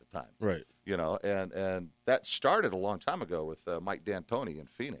changing at the time. Right. You know, and that started a long time ago with Mike D'Antoni in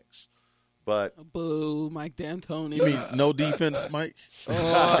Phoenix. But Boo, Mike D'Antoni. You mean no defense, Mike?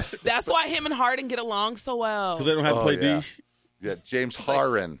 That's why him and Harden get along so well. Because they don't have to play yeah. D. yeah, James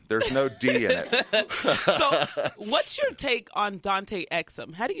Harden, there's no D in it. So, what's your take on Dante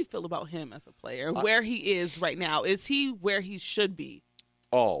Exum? How do you feel about him as a player? Where he is right now? Is he where he should be?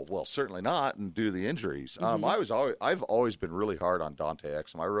 Oh, well, certainly not, and due to the injuries. I've always been really hard on Dante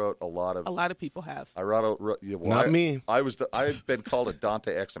Exum. I wrote a lot of. A lot of people have. Not me. I've been called a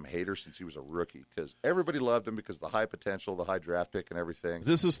Dante Exum hater since he was a rookie because everybody loved him because of the high potential, the high draft pick, and everything. Is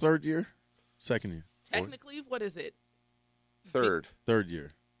this his third year? Second year? Technically, what is it? Third, Third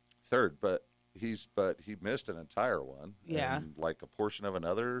year. but he missed an entire one. Yeah. and like a portion of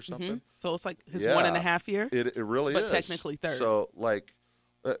another or something. So it's like his Yeah. 1.5 year. It really But is. technically third. So like.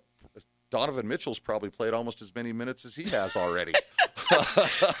 Donovan Mitchell's probably played almost as many minutes as he has already.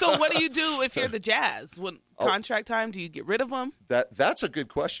 So what do you do if you're the Jazz? When contract time, do you get rid of him? That's a good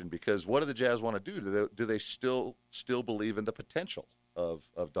question because what do the Jazz want to do? Do they still believe in the potential of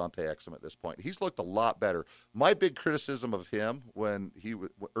Dante Exum at this point? He's looked a lot better. My big criticism of him when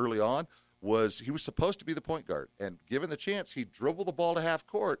early on was he was supposed to be the point guard, and given the chance, he'd dribble the ball to half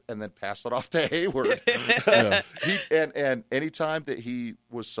court and then pass it off to Hayward. And anytime that he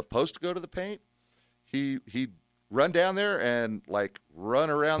was supposed to go to the paint, he'd run down there and like run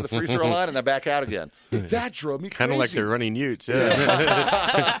around the free throw line and then back out again. That drove me crazy. Kind of like they're running Utes.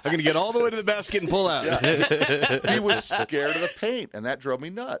 Yeah. I'm going to get all the way to the basket and pull out. He was scared of the paint, and that drove me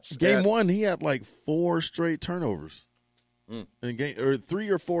nuts. Game And- one, he had like 4 straight turnovers. In game, or 3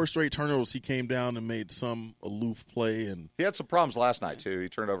 or 4 straight turnovers, he came down and made some aloof play. And He had some problems last night, too. He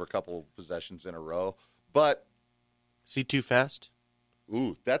turned over a couple possessions in a row. But, Is he too fast?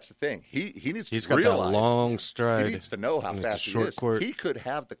 that's the thing. He needs He's to got realize. that long stride. He needs to know how and it's a fast he short is. court. He could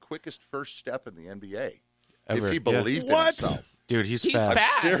have the quickest first step in the NBA Ever, if he yeah. believed in What? himself. Dude, he's He's fast.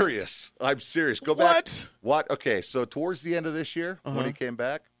 fast. I'm serious. Go What? back. What? Okay, so towards the end of this year, Uh-huh. when he came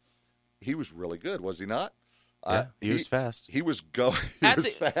back, he was really good, was he not? Yeah, he was fast. He was going. He At was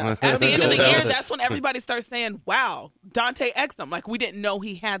the- fast. At the end of the Go down year, the- that's when everybody starts saying, wow, Dante Exum. Like, we didn't know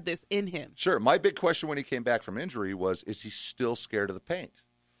he had this in him. Sure. My big question when he came back from injury was, is he still scared of the paint?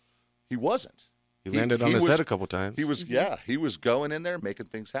 He wasn't. He landed on his head a couple times. He was, he was going in there making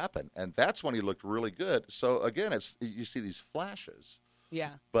things happen, and that's when he looked really good. So again, it's you see these flashes,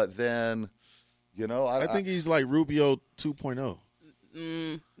 Yeah. but then, I think he's like Rubio 2.0.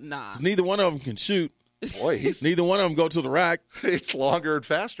 Nah. 'Cause neither one of them can shoot. boy, he's Neither one of them go to the rack. it's longer and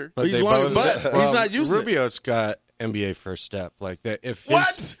faster. But He's they long, both- but he's not using it. Rubio's got NBA first step like that. If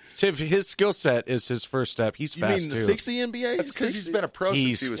What? if his skill set is his first step, he's You fast mean the too. 60 NBA? That's because he's 60s? been a pro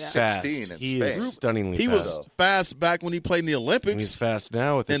He's since he was fast. 16 in He Spain. is stunningly He fast. was fast back when he played in the Olympics. And he's fast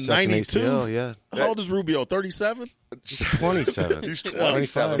now with his in second 92. ACL. Yeah, How old is Rubio? 37? 27. He's 27.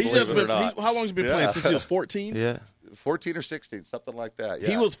 25. He's believe just it been. or not. How long has he been Yeah. playing? Since he was 14? Yeah, 14 or 16, something like that. Yeah.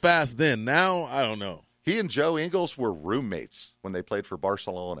 He was fast then. Now, I don't know. He and Joe Ingles were roommates when they played for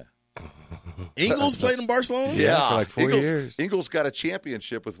Barcelona. Ingles played in Barcelona? Yeah, for like 4 years. Ingles got a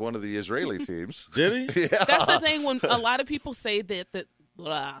championship with one of the Israeli teams. Did he? That's the thing when a lot of people say that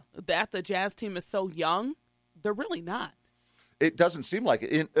the Jazz team is so young, they're really not. It doesn't seem like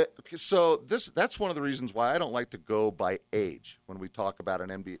it. That's one of the reasons why I don't like to go by age when we talk about an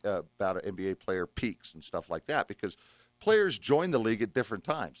NBA player peaks and stuff like that, because players join the league at different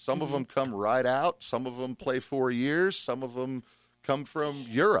times. Some of them come right out. Some of them play 4 years. Some of them come from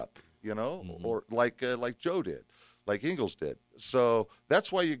Europe, or like Joe did, like Ingles did. So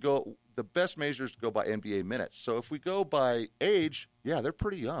that's why the best measure is to go by NBA minutes. So if we go by age, yeah, they're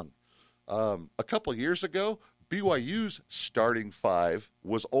pretty young. A couple of years ago, BYU's starting 5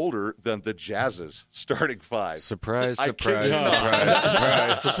 was older than the Jazz's starting 5. surprise, I surprise, kid you surprise, surprise,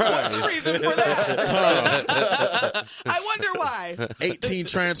 What's surprise. the reason for that? I wonder why. 18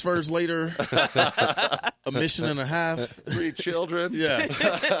 transfers later, a mission and a half. 3 children. Yeah.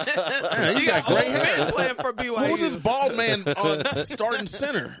 Man, You you got got great old hair. men playing for BYU. Who's this bald man on starting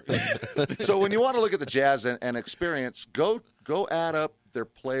center? So when you want to look at the Jazz and experience, go add up their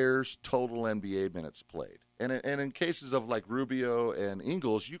players' total NBA minutes played. And in cases of like Rubio and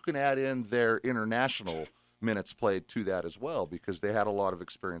Ingles, you can add in their international minutes played to that as well, because they had a lot of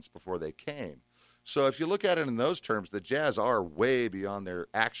experience before they came. So if you look at it in those terms, the Jazz are way beyond their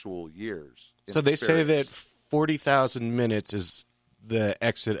actual years. in So they say that experience. 40,000 minutes is the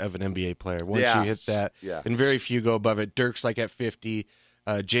exit of an NBA player. Once Yeah. you hit that, Yeah. and very few go above it. Dirk's like at 50.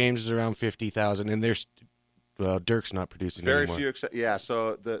 James is around 50,000, and Dirk's not producing Very anymore. few, yeah.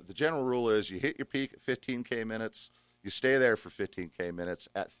 So the general rule is you hit your peak at 15K minutes, you stay there for 15K minutes.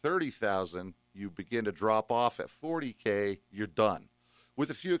 At 30,000, you begin to drop off. At 40K, you're done,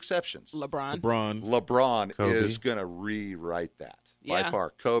 with a few exceptions. LeBron. LeBron Kobe. is going to rewrite that by Yeah. far.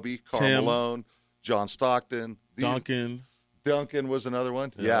 Kobe, Karl Tim. Malone, John Stockton, Duncan was another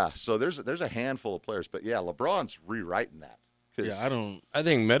one. Yeah. So there's a handful of players, but yeah, LeBron's rewriting that. 'Cause Yeah, I don't. I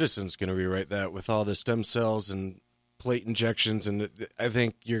think medicine's going to rewrite that with all the stem cells and plate injections, and I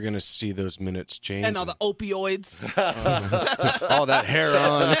think you're going to see those minutes change. And all the opioids. all that hair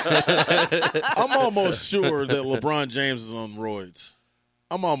on. I'm almost sure that LeBron James is on roids.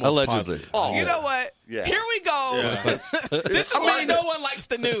 I'm almost Allegedly. positive. Oh, You know what? Yeah. Here we go. Yeah. This is why no one likes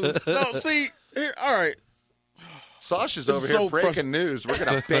the news. No, see, here, all right. Sasha's This over is here so breaking news. We're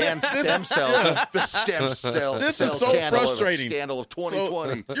going to ban stem cells. The stem cell. This is cell so scandal of- frustrating. Scandal of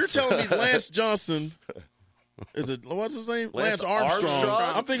 2020. So you're telling me Lance Johnson is it? What's his name? Lance Armstrong.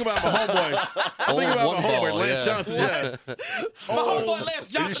 I'm thinking about my homeboy. I'm thinking about my homeboy, Lance Johnson. Yeah. My homeboy Lance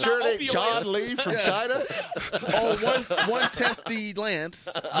Johnson. Are you sure on it ain't opioids. John Lee from China? one testy Lance.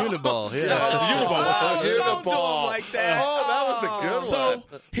 Uniball, yeah. Oh, Uniball. don't do him like that. Oh, that was a good one.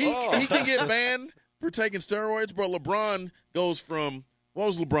 So he can get banned for taking steroids, but LeBron goes from what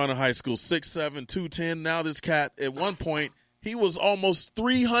was LeBron in high school? 6'7", 210. Now this cat, at one point, he was almost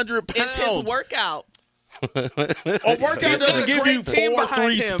 300 pounds. It's his workout. A workout doesn't give you great team 4.3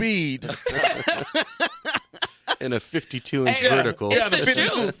 behind him. speed. In a 52-inch Hey, vertical. Yeah, the the 52.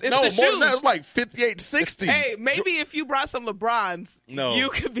 shoes. It's No, the more than that. shoes. It's like 58, 60. Hey, maybe if you brought some LeBrons, No. you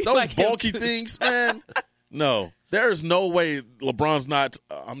could be Those like him bulky too. things, man. No. There's no way LeBron's not,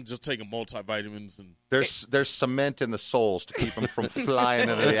 I'm just taking multivitamins. And There's cement in the soles to keep him from flying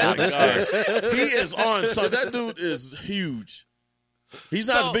into the oh my atmosphere. gosh. He is on. So that dude is huge. He's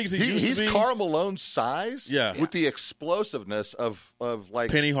not So, as big as he used He's to be. Karl Malone's size, Yeah. with the explosiveness of like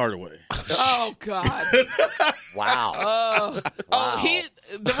Penny Hardaway. Oh God! wow. Oh,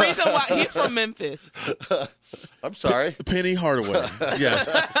 the reason why he's from Memphis. I'm sorry. Penny Hardaway. Yes.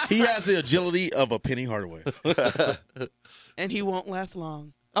 He has the agility of a Penny Hardaway. And he won't last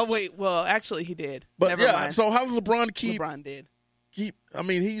long. Oh wait, well actually he did. But Never yeah, mind. so how does LeBron keep LeBron did. I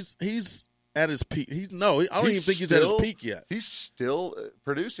mean, he's at his peak. I don't even think he's at his peak yet. He's still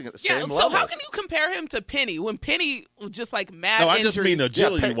producing at the Yeah, same so level. how can you compare him to Penny when Penny was just like mad No, I injuries? just mean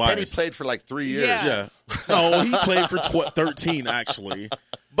agility Penny wise. played for like 3 years. Yeah. Yeah. No, he played for 13 actually.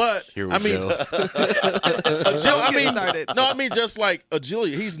 But Here we I mean, go. Don't get started. no, I mean just like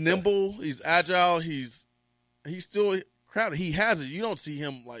agility. He's nimble. He's agile. He's still crowded. He has it. You don't see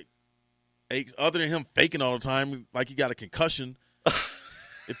him like other than him faking all the time, like he got a concussion.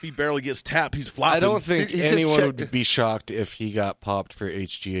 If he barely gets tapped, he's flopping. I don't think He just anyone checked- would be shocked if he got popped for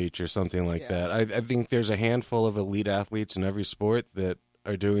HGH or something like Yeah. that. I think there's a handful of elite athletes in every sport that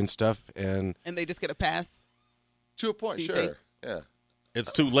are doing stuff, and And they just get a pass. To a point, Do you sure. think- Yeah.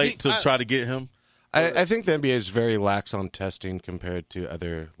 it's too late to try to get him. I think the NBA is very lax on testing compared to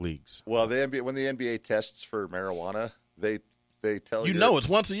other leagues. Well, the NBA, when the NBA tests for marijuana, they tell you. You know, it's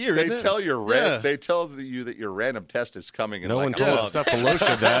once a year. They isn't it? tell your Yeah. they tell you that your random test is coming in No like one a told month.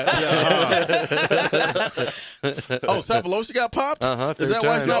 Cephalosha that. Oh, Cephalosha got popped. Uh-huh, Is that third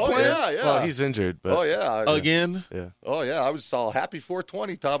why he's time. not Oh, playing? yeah, yeah. Well, he's injured, but Oh yeah. Again. yeah. Oh yeah. I was all happy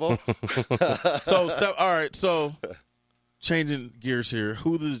 420, Tabo. So, all right. So, changing gears here.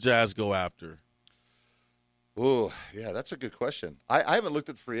 Who does Jazz go after? Oh yeah, that's a good question. I haven't looked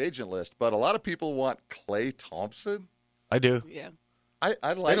at the free agent list, but a lot of people want Klay Thompson. I do. Yeah. I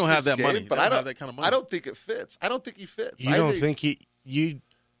like. don't have this that money. game, but They I don't don't have that kind of money. I don't think it fits. I don't think he fits. You don't think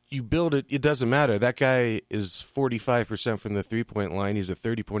you build it? It doesn't matter. That guy is 45% from the 3-point line. He's a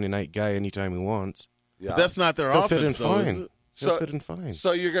 30-point-a-night guy anytime he wants. Yeah. But that's not their He'll fit in offense, though. Is fine. it? He'll fit in fine.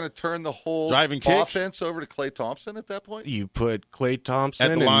 So you're going to turn the whole Driving kick? offense over to Klay Thompson at that point? You put Klay At Thompson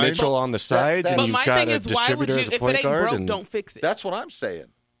the and line? Mitchell on the sides, that- and But you've my got thing a is, why would distributor you? as a If it point ain't guard. broke, and don't fix it. That's what I'm saying.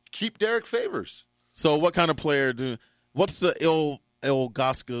 Keep Derek Favors. So, what kind of player do? What's the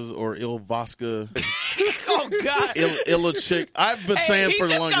Ilgaska or Ilvaska Oh God. Illichick? I've been Hey, saying he for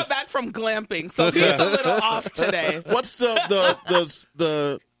the just longest. got back from glamping, so he's a little off today. What's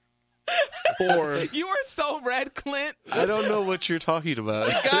the for You were so red, Clint. I don't know what you're talking about.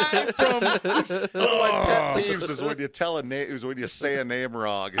 guy from? One of my pet peeves is when you tell a name, is when you say a name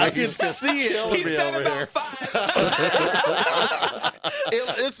wrong. I can see it. He said over about here. 5.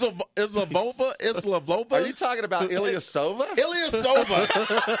 It's a Vova. It's Lavova. Are you talking about Ilyasova?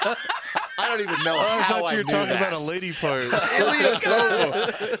 Ilyasova. I don't even know I how thought you were knew talking that. about a lady part.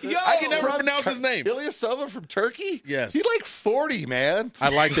 Ilyasova. Yo, I can never From pronounce his name. Ilyasova from Turkey? Yes. He's like 40, man. I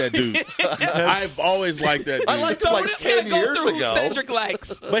like that dude. I've always liked that dude. I liked so him we're like just 10 gonna go years through who ago. Cedric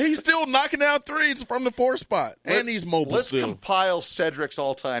likes. But he's still knocking down threes from the 4 spot. And he's mobile Let's still. compile Cedric's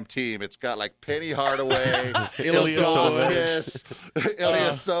all-time team. It's got like Penny Hardaway, Ilyasova.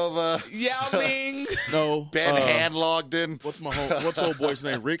 Ilyasova, Yao Ming. No. Ben Handlogden. What's old boy's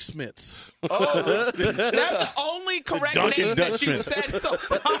name? Rick Smits. That's the only correct Duncan name that you Dutchman. said so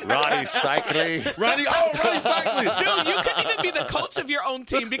far. Roddy Cycli. Ronnie Cycling. Dude, you couldn't even be the coach of your own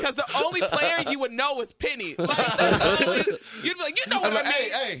team because the only player you would know is Penny. Like, that's the only, you'd be like, you know what I mean.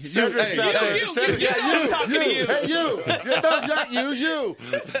 Hey, you, Cedric's out there. you, Cedric, you know I'm talking to you. Hey, you. No, not you.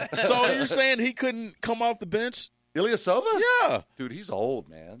 So you're saying he couldn't come off the bench? Ilyasova? Yeah. Dude, he's old,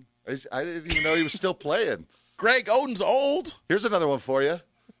 man. I didn't even know he was still playing. Greg Oden's old. Here's another one for you.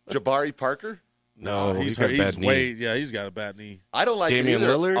 Jabari Parker. No, he's got a bad knee. he's got a bad knee. I don't like Damian it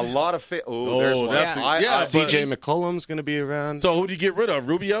either. Lillard? A lot of there's one. that's CJ McCollum's going to be around. So who do you get rid of?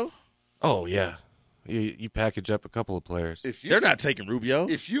 Rubio? Oh, yeah. You package up a couple of players. They're not taking Rubio.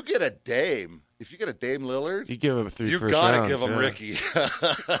 If you get a Dame Lillard, You give him 3 you first gotta rounds, give him yeah. Ricky.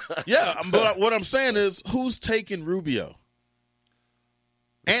 Yeah, but what I'm saying is, who's taking Rubio?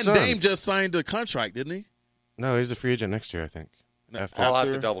 The And Suns. Dame just signed a contract, didn't he? No, he's a free agent next year, I think. After. I'll have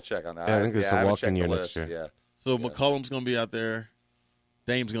to double check on that. Yeah, I think it's a haven't walk-in checked year the next list. year. Yeah. So McCollum's going to be out there.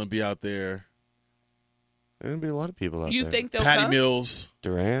 Dame's going to be out there. There's gonna be a lot of people out You there. think they'll Patty come? Mills.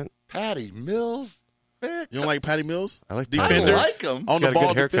 Durant? Patty Mills. Man, You don't like Patty Mills? I like defender. I like him. On He's the got a ball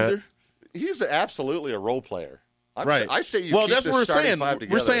good haircut. defender. He's absolutely a role player. Right. I say you well, keep that's the what we're starting saying. five We're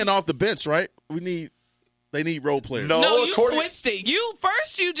together. saying off the bench, right? They need role players. No. No, you according- switched it.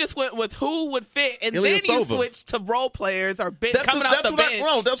 You just went with who would fit, and then you Ilyasova. switched to role players or That's coming off the what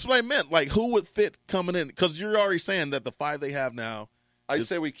bench. that's what I meant. Like, who would fit coming in? Because you're already saying that the 5 they have now. I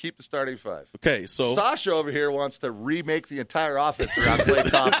say we keep the starting 5. Okay, so Sasha over here wants to remake the entire offense around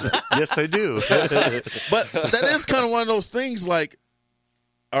Klay Thompson. Yes, I do. but that is kind of one of those things. Like,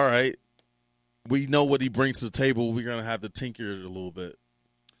 all right, we know what he brings to the table. We're gonna have to tinker it a little bit.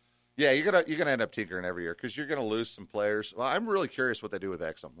 Yeah, you're gonna end up tinkering every year because you're gonna lose some players. Well, I'm really curious what they do with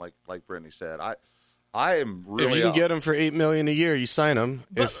Exum. Like Brittany said, I am really. If you can get him for $8 million a year, you sign him.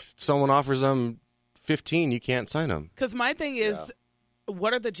 But- If someone offers him 15, you can't sign him. Because my thing is,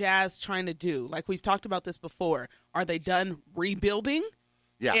 what are the Jazz trying to do? Like we've talked about this before. Are they done rebuilding?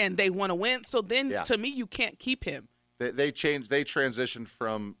 Yeah. And they want to win. So then, Yeah. to me, you can't keep him. They transitioned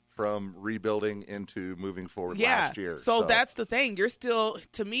from rebuilding into moving forward last year. So that's the thing. You're still,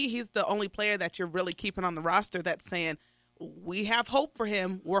 to me, he's the only player that you're really keeping on the roster that's saying, we have hope for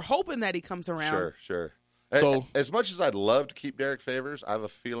him. We're hoping that he comes around. Sure. So- as much as I'd love to keep Derek Favors, I have a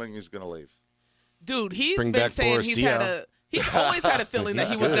feeling he's going to leave. Dude, he's Bring been back saying Boris he's always had a feeling that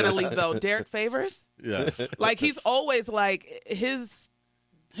he was going to leave, though. Derek Favors? Yeah, Like, he's always like, his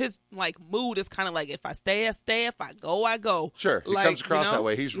like mood is kind of like, if I stay, I stay. If I go, I go. Sure, he Like, comes across you know? that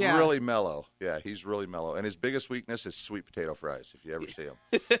way. He's Yeah. really mellow. Yeah, he's really mellow. And his biggest weakness is sweet potato fries, if you ever see him.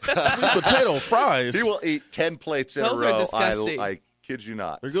 sweet potato fries. He will eat 10 plates in Those a are row. disgusting. I kid you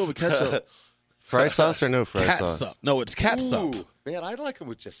not. They're good with ketchup. Fry sauce or no fry sauce? Catsup. No, it's catsup. Ooh, man, I like him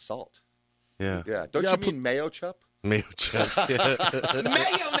with just salt. Yeah. Yeah, don't Yeah, you put- mean mayo chup? Mayo chup. Yeah.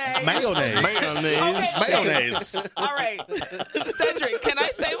 Mayonnaise. Mayonnaise. Okay. Mayonnaise. All right. Cedric, can I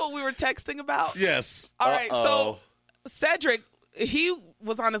say what we were texting about? Yes. All right, so Cedric, he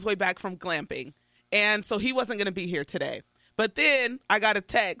was on his way back from glamping, and so he wasn't going to be here today. But then I got a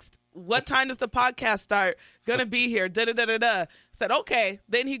text, what time does the podcast start? Going to be here, da-da-da-da-da. Said, okay.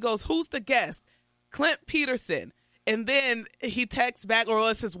 Then he goes, who's the guest? Clint Peterson. And then he texts back, or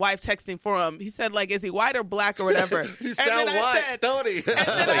was his wife texting for him? He said, like, is he white or black or whatever? He sound white, don't he? And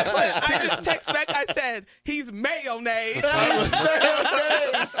then I just text back, I said, he's mayonnaise.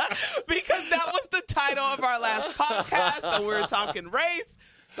 Because that was the title of our last podcast, and we were talking race.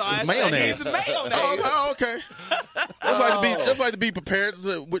 So I Mayonnaise. said, he's mayonnaise. Oh, okay. Just like to be prepared.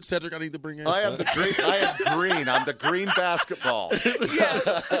 Which Cedric I need to bring in? I am green. I'm the green basketball.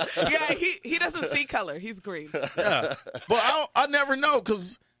 Yeah, he doesn't see color. He's green. Yeah. But I never know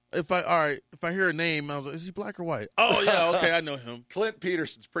because if I hear a name, I was like, is he black or white? Oh yeah, okay, I know him. Clint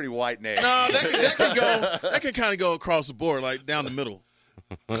Peterson's a pretty white name. No, that can kind of go across the board, like down the middle.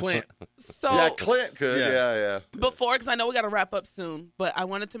 Clint. So Yeah, Clint could. Yeah. before, because I know we got to wrap up soon, but I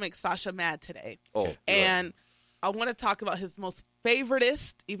wanted to make Sasha mad today. Oh, And I want to talk about his most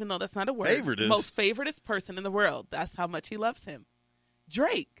favoritist, even though that's not a word. Favoritist? Most favoritist person in the world. That's how much he loves him.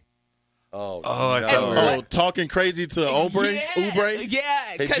 Drake. I thought Oh, talking crazy to Oubre? Yeah, Oubre? yeah,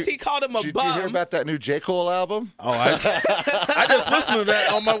 Hey, because he called him a Did bum. you hear about that new J. Cole album? Oh, I just listened to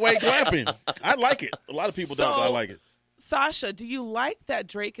that on my way glamping. I like it. A lot of people don't, but I like it. Sasha, do you like that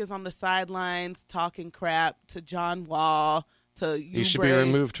Drake is on the sidelines talking crap to John Wall, to He should be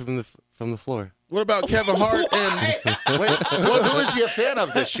removed from the floor. What about Kevin Hart and Wait, who is he a fan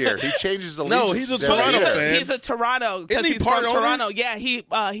of this year? He changes the No, he's a Toronto fan. He's a Toronto because Isn't he he's part from owner? Toronto. Yeah, he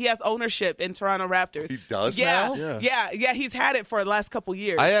has ownership in Toronto Raptors. He does yeah, now? Yeah. He's had it for the last couple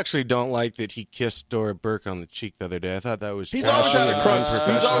years. I actually don't like that he kissed Dora Burke on the cheek the other day. I thought that was he's always had a crush.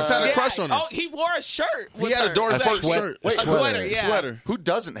 He's always had a crush on her. Oh, he wore a shirt. He With had her. a Doris A Burke sweat- shirt. Wait, A sweater, yeah. Sweater. Who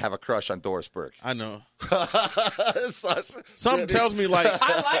doesn't have a crush on Doris Burke? I know. Sasha. Something tells me like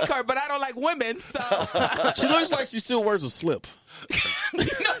I like her, but I don't like women. So she looks like she still wears a slip.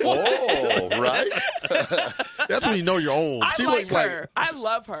 Oh, right. That's when you know you're old. I She like looks her. like I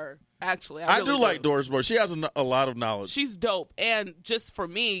love her. Actually, I really do like Doris Burke. She has a lot of knowledge. She's dope, and just for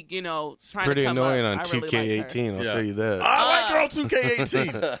me, trying Pretty to come annoying up, on I really like her. 2K18, I'll Yeah. tell you that. I like her on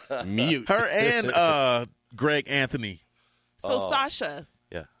 2K18. Mute. Her and Greg Anthony. So Sasha,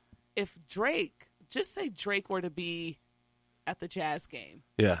 Yeah. if Drake, just say Drake were to be at the Jazz game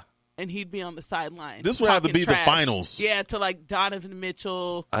Yeah. and he'd be on the sideline. This would have to talking be the trash. finals. Yeah, to like Donovan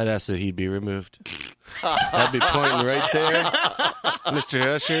Mitchell. I'd ask that he be removed. I'd be pointing right there. Mr.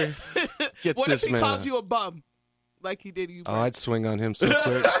 Usher, get What this if he man called out. you a bum? Like he did you. Oh, I'd swing on him so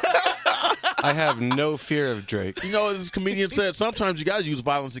quick. I have no fear of Drake. You know, as this comedian said, sometimes you got to use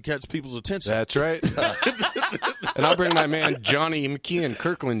violence to catch people's attention. That's right. And I'll bring my man Johnny McKeon,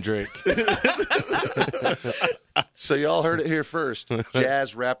 Kirkland Drake. So y'all heard it here first.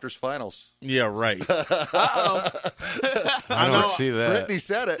 Jazz Raptors finals. Yeah, right. I don't see that. Brittany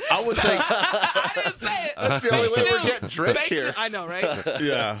said it. I would say, I didn't say it. That's the only way we're getting Drake Fake here. news. I know, right?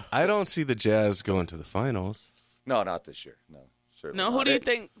 yeah. I don't see the Jazz going to the finals. No, not this year. No. Certainly No, who not. do you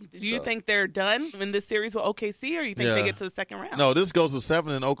think? Do you think they're done in this series with OKC, or you think they Yeah. get to the second round? No, this goes to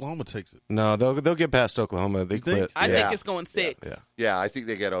 7 and Oklahoma takes it. No, they'll get past Oklahoma. They think? quit. I Yeah. think it's going 6. Yeah. Yeah, I think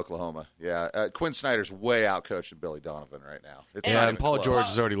they get Oklahoma. Yeah, Quinn Snyder's way out coaching Billy Donovan right now. It's not Yeah, and even Paul close. George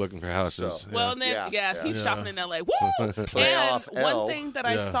is already looking for houses. So- Yeah. Well, and then Yeah. he's shopping in LA. Woo! Playoff And L. one thing that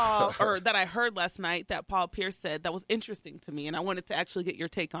I saw or that I heard last night that Paul Pierce said that was interesting to me, and I wanted to actually get your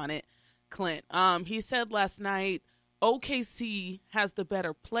take on it, Clint. He said last night OKC has the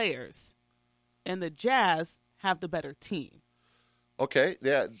better players, and the Jazz have the better team. Okay,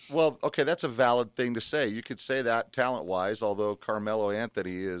 yeah. Well, okay, that's a valid thing to say. You could say that talent-wise, although Carmelo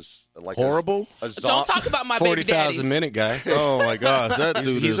Anthony is like Horrible? Don't talk about my baby daddy. 40,000 minute guy. Oh, my gosh. That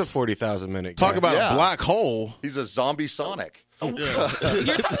dude He's a is. 40,000 minute guy. Talk about Yeah. a black hole. He's a zombie Sonic. You're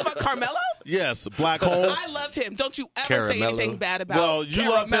talking about Carmelo? Yes, black hole. I love him. Don't you ever say Caramello. anything bad about Well, you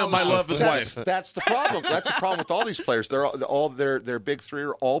love him. I love his wife. That's the problem. That's the problem with all these players. They're all their big three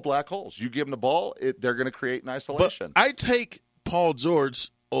are all black holes. You give them the ball, they're going to create an But isolation. I take Paul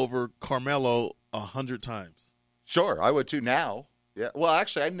George over Carmelo 100 times. Sure, I would too now. Yeah. Well,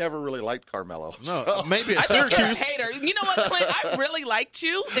 actually, I never really liked Carmelo. No, so- maybe I at think you're a Syracuse. hater. You know what, Clint? I really liked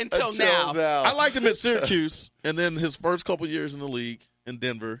you until now. I liked him at Syracuse, and then his first couple years in the league in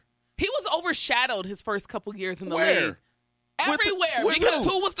Denver. He was overshadowed his first couple years in the Where? league. Everywhere. with because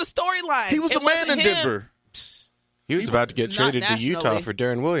who? who was the storyline? He was It a man wasn't in him. Denver. He was about to get Not traded to Utah nationally. for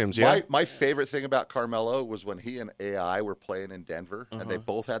Darren Williams. Yeah. My favorite thing about Carmelo was when he and AI were playing in Denver, and they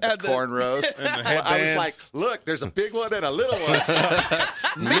both had the And the- cornrows. And the I was headbands. like, look, there's a big one and a little one.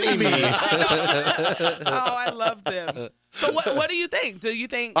 Oh, I love them. So what do you think? Do you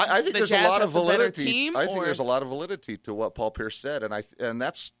think I think the there's Jazz a lot has of the better validity. team? I think or- there's a lot of validity to what Paul Pierce said, and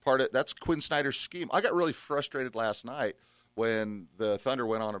that's that's Quinn Snyder's scheme. I got really frustrated last night when the Thunder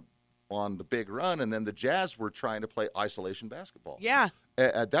went on the big run, and then the Jazz were trying to play isolation basketball. Yeah.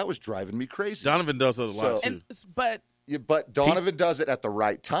 That was driving me crazy. Donovan does that a lot, So- too. But Yeah, but Donovan does it at the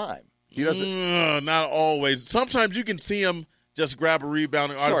right time. He doesn't. Not always. Sometimes you can see him just grab a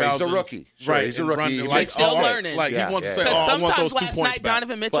rebound and out of Sure, he's bounds a and- rookie. Sure, right, he's a and rookie. run it He's like, still oh, learning. Like Yeah, he wants yeah. to say, because "Oh, I want sometimes those 2 last points night back."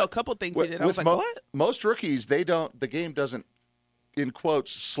 Donovan Mitchell, a couple things he did. I was like, what? Most rookies, they don't. The game doesn't, in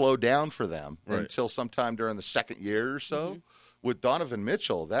quotes, slow down for them Right. until sometime during the second year or so. Mm-hmm. With Donovan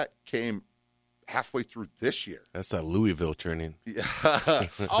Mitchell, that came halfway through this year. That's that Louisville training.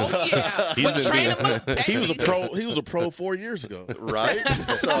 Oh yeah, but train him up. He was a baby. pro. He was a pro 4 years ago. Right?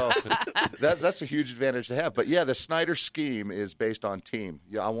 So that's a huge advantage to have. But yeah, the Snyder scheme is based on team.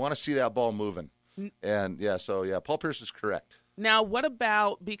 Yeah, I want to see that ball moving. And Paul Pierce is correct. Now, what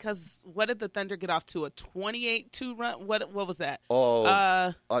about what did the Thunder get off to a 28-2 run? What was that?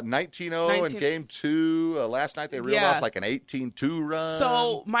 19-0 in game 2. Last night they reeled Yeah. off like an 18-2 run.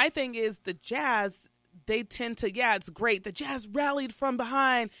 So my thing is the Jazz. They tend to it's great. The Jazz rallied from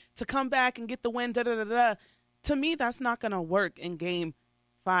behind to come back and get the win. Da da da da. To me, that's not going to work in game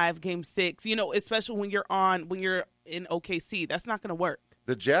 5, game 6. You know, especially when you're in OKC, that's not going to work.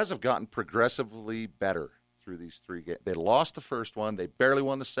 The Jazz have gotten progressively better through these 3 games. They lost the first one. They barely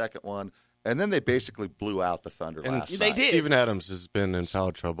won the second one. And then they basically blew out the Thunder And last They night. did. Steven Adams has been in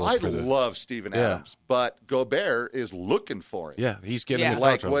foul trouble. I for the, love Steven Adams, but Gobert is looking for him. Yeah, he's getting Yeah. in foul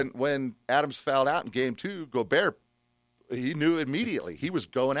Like trouble. when Adams fouled out in game 2, Gobert, he knew immediately. He was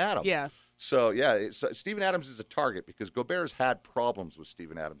going at him. Yeah. So, Steven Adams is a target because Gobert's had problems with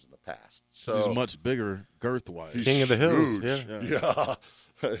Steven Adams in the past. So He's much bigger girth-wise. King of the Hills. huge. Yeah.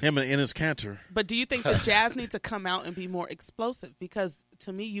 Him and Enes Kanter. But do you think the Jazz need to come out and be more explosive? Because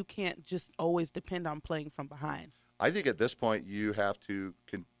to me, you can't just always depend on playing from behind. I think at this point you have to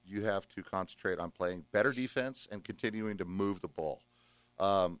concentrate on playing better defense and continuing to move the ball.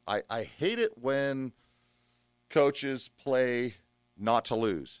 I hate it when coaches play not to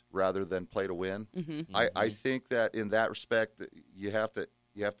lose rather than play to win. Mm-hmm. I think that in that respect that you have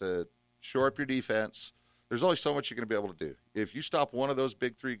to shore up your defense. There's only so much you're going to be able to do. If you stop one of those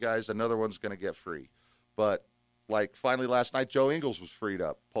big 3 guys, another one's going to get free. But like finally last night, Joe Ingles was freed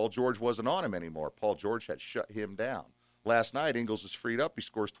up. Paul George wasn't on him anymore. Paul George had shut him down. Last night, Ingles is freed up. He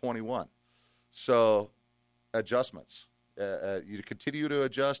scores 21. So adjustments. You continue to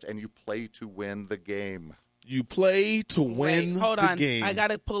adjust, and you play to win the game. You play to win Wait, hold the on. game. I got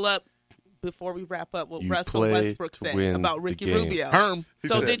to pull up before we wrap up what You Russell play Westbrook to said win about the Ricky game. Rubio. Herm.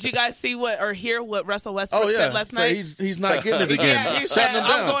 So did you guys see or hear what Russell Westbrook Oh yeah, said last so night? he's not getting it again. Yeah, he said, Shutting him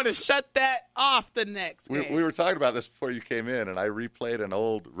I'm down. going to shut that off the next game. We were talking about this before you came in, and I replayed an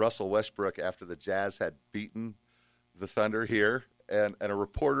old Russell Westbrook after the Jazz had beaten the Thunder here, and a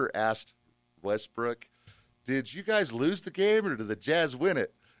reporter asked Westbrook, did you guys lose the game or did the Jazz win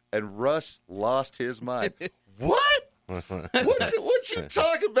it? And Russ lost his mind. What? What you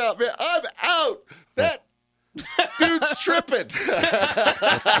talking about, man? I'm out. That dude's tripping.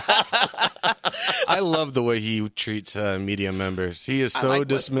 I love the way he treats media members. He is I so like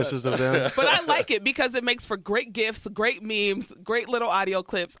dismissive of them. But I like it because it makes for great gifs, great memes, great little audio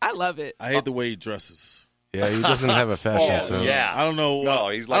clips. I love it. I hate the way he dresses. Yeah, he doesn't have a fashion sense. yeah. I don't know. No,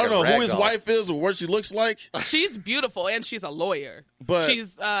 he's like I don't a know who his ragdoll. wife is or what she looks like. She's beautiful and she's a lawyer. But-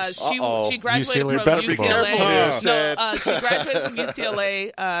 she's Uh-oh. she graduated UCLA from basketball. UCLA. Be careful here, No, she graduated from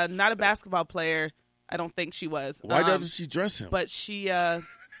UCLA. Not a basketball player. I don't think she was. Why doesn't she dress him? But she. I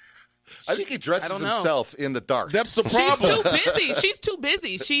think he dresses I don't know. himself in the dark. That's the She's problem. too busy. She's too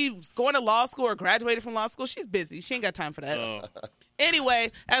busy. She's going to law school or graduated from law school. She's busy. She ain't got time for that.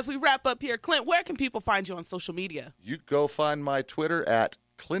 Anyway, as we wrap up here, Clint, where can people find you on social media? You go find my Twitter at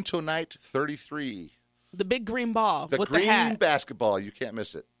Clintonite33. The big green ball The with green the hat. basketball. You can't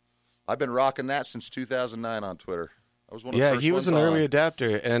miss it. I've been rocking that since 2009 on Twitter. I was one of the Yeah, first he was ones an on. early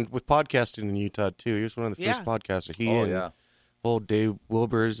adapter, and with podcasting in Utah too, he was one of the first Yeah. podcasters. He Oh, and yeah. old Dave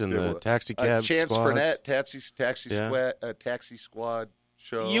Wilbers and the taxi cab Chance squads. Fournette, Yeah. taxi squad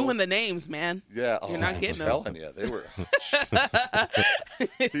show. You and the names, man. yeah, You're not getting them. I'm telling you, they were.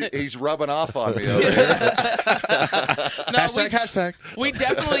 He's rubbing off on me over here. Hashtag. We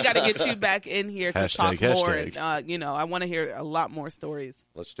definitely got to get you back in here to Hashtag, talk more. hashtag. And, I want to hear a lot more stories.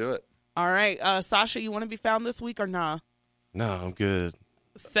 Let's do it. All right. Sasha, you want to be found this week or nah? No, I'm good.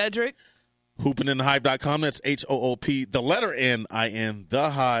 Cedric? Hoopinginthehive.com. That's HOOP, the letter NIN,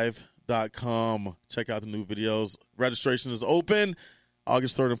 thehive.com. Check out the new videos. Registration is open.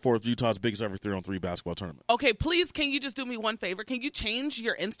 August 3rd and 4th, Utah's biggest ever 3-on-3 basketball tournament. Okay, please, can you just do me one favor? Can you change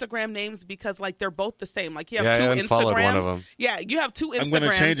your Instagram names because, they're both the same? Like, you have Yeah, two I unfollowed Instagrams. one of them. Yeah, you have two Instagrams. I'm going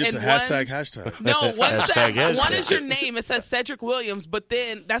to change it to and hashtag. No, one Hashtag, says one hashtag. is your name. It says Cedric Williams, but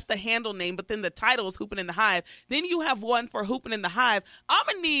then that's the handle name. But then the title is Hoopin' in the Hive. Then you have one for Hoopin' in the Hive. I'm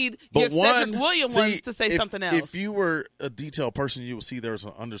gonna need your Cedric Williams ones to say something else. If you were a detailed person, you would see there's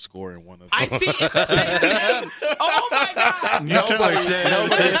an underscore in one of them. I see it's the same name. Oh my God! Nobody's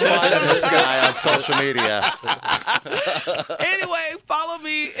finding this guy on social media. Anyway, follow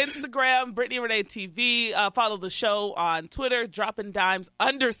me Instagram Brittany Renee TV. Follow the show on Twitter Dropping Dimes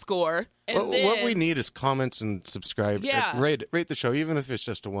 _. And What we need is comments and subscribe. Yeah. Rate the show, even if it's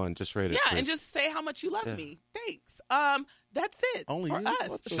just a 1. Just rate it. Yeah, please. and just say how much you love me. Thanks. That's it. Only for you? us.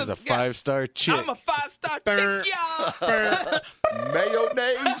 What This is a Yeah. 5-star chick. I'm a 5-star chick, y'all.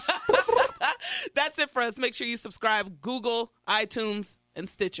 Mayonnaise. That's it for us. Make sure you subscribe. Google, iTunes, and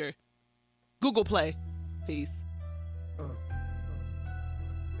Stitcher. Google Play. Peace.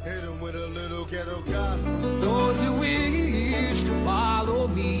 Hit 'em with a little ghetto gospel. Those who wish to follow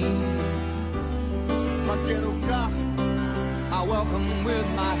me, My ghetto gospel. I welcome with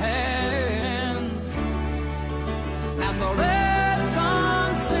my hands. And the red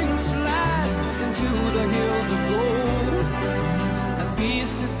sun sinks at last into the hills of gold. And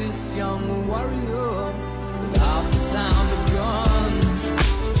peace to this young warrior without the sound of guns.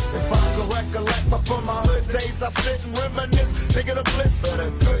 If I could recollect before my hood days, I sit and reminisce, thinking of bliss of the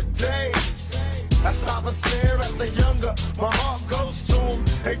good days. I stop and stare at the younger, my heart goes to them.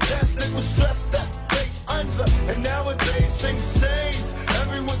 They tested with stress that they under, and nowadays things change.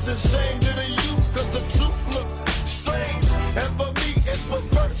 Everyone's ashamed of the youth, cause the truth look strange. And for me, it's what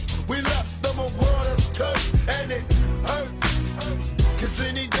first we left them a world that's cursed, and it hurts. Cause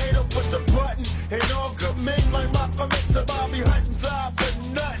any day they'll push the button, and all good men like Malcolm X and Bobby Hutton die for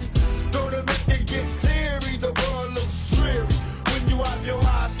nothing. Though to make it get teary, the world looks dreary. When you have your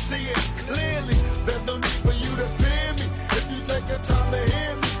eyes, see it clearly. There's no need for you to fear me. If you take the time to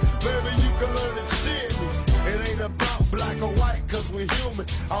hear me, maybe you can learn to cheer me. It ain't about black or white, cause we're human.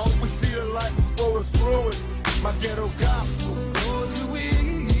 I always see the light before it's ruined. My ghetto gospel. Those who wish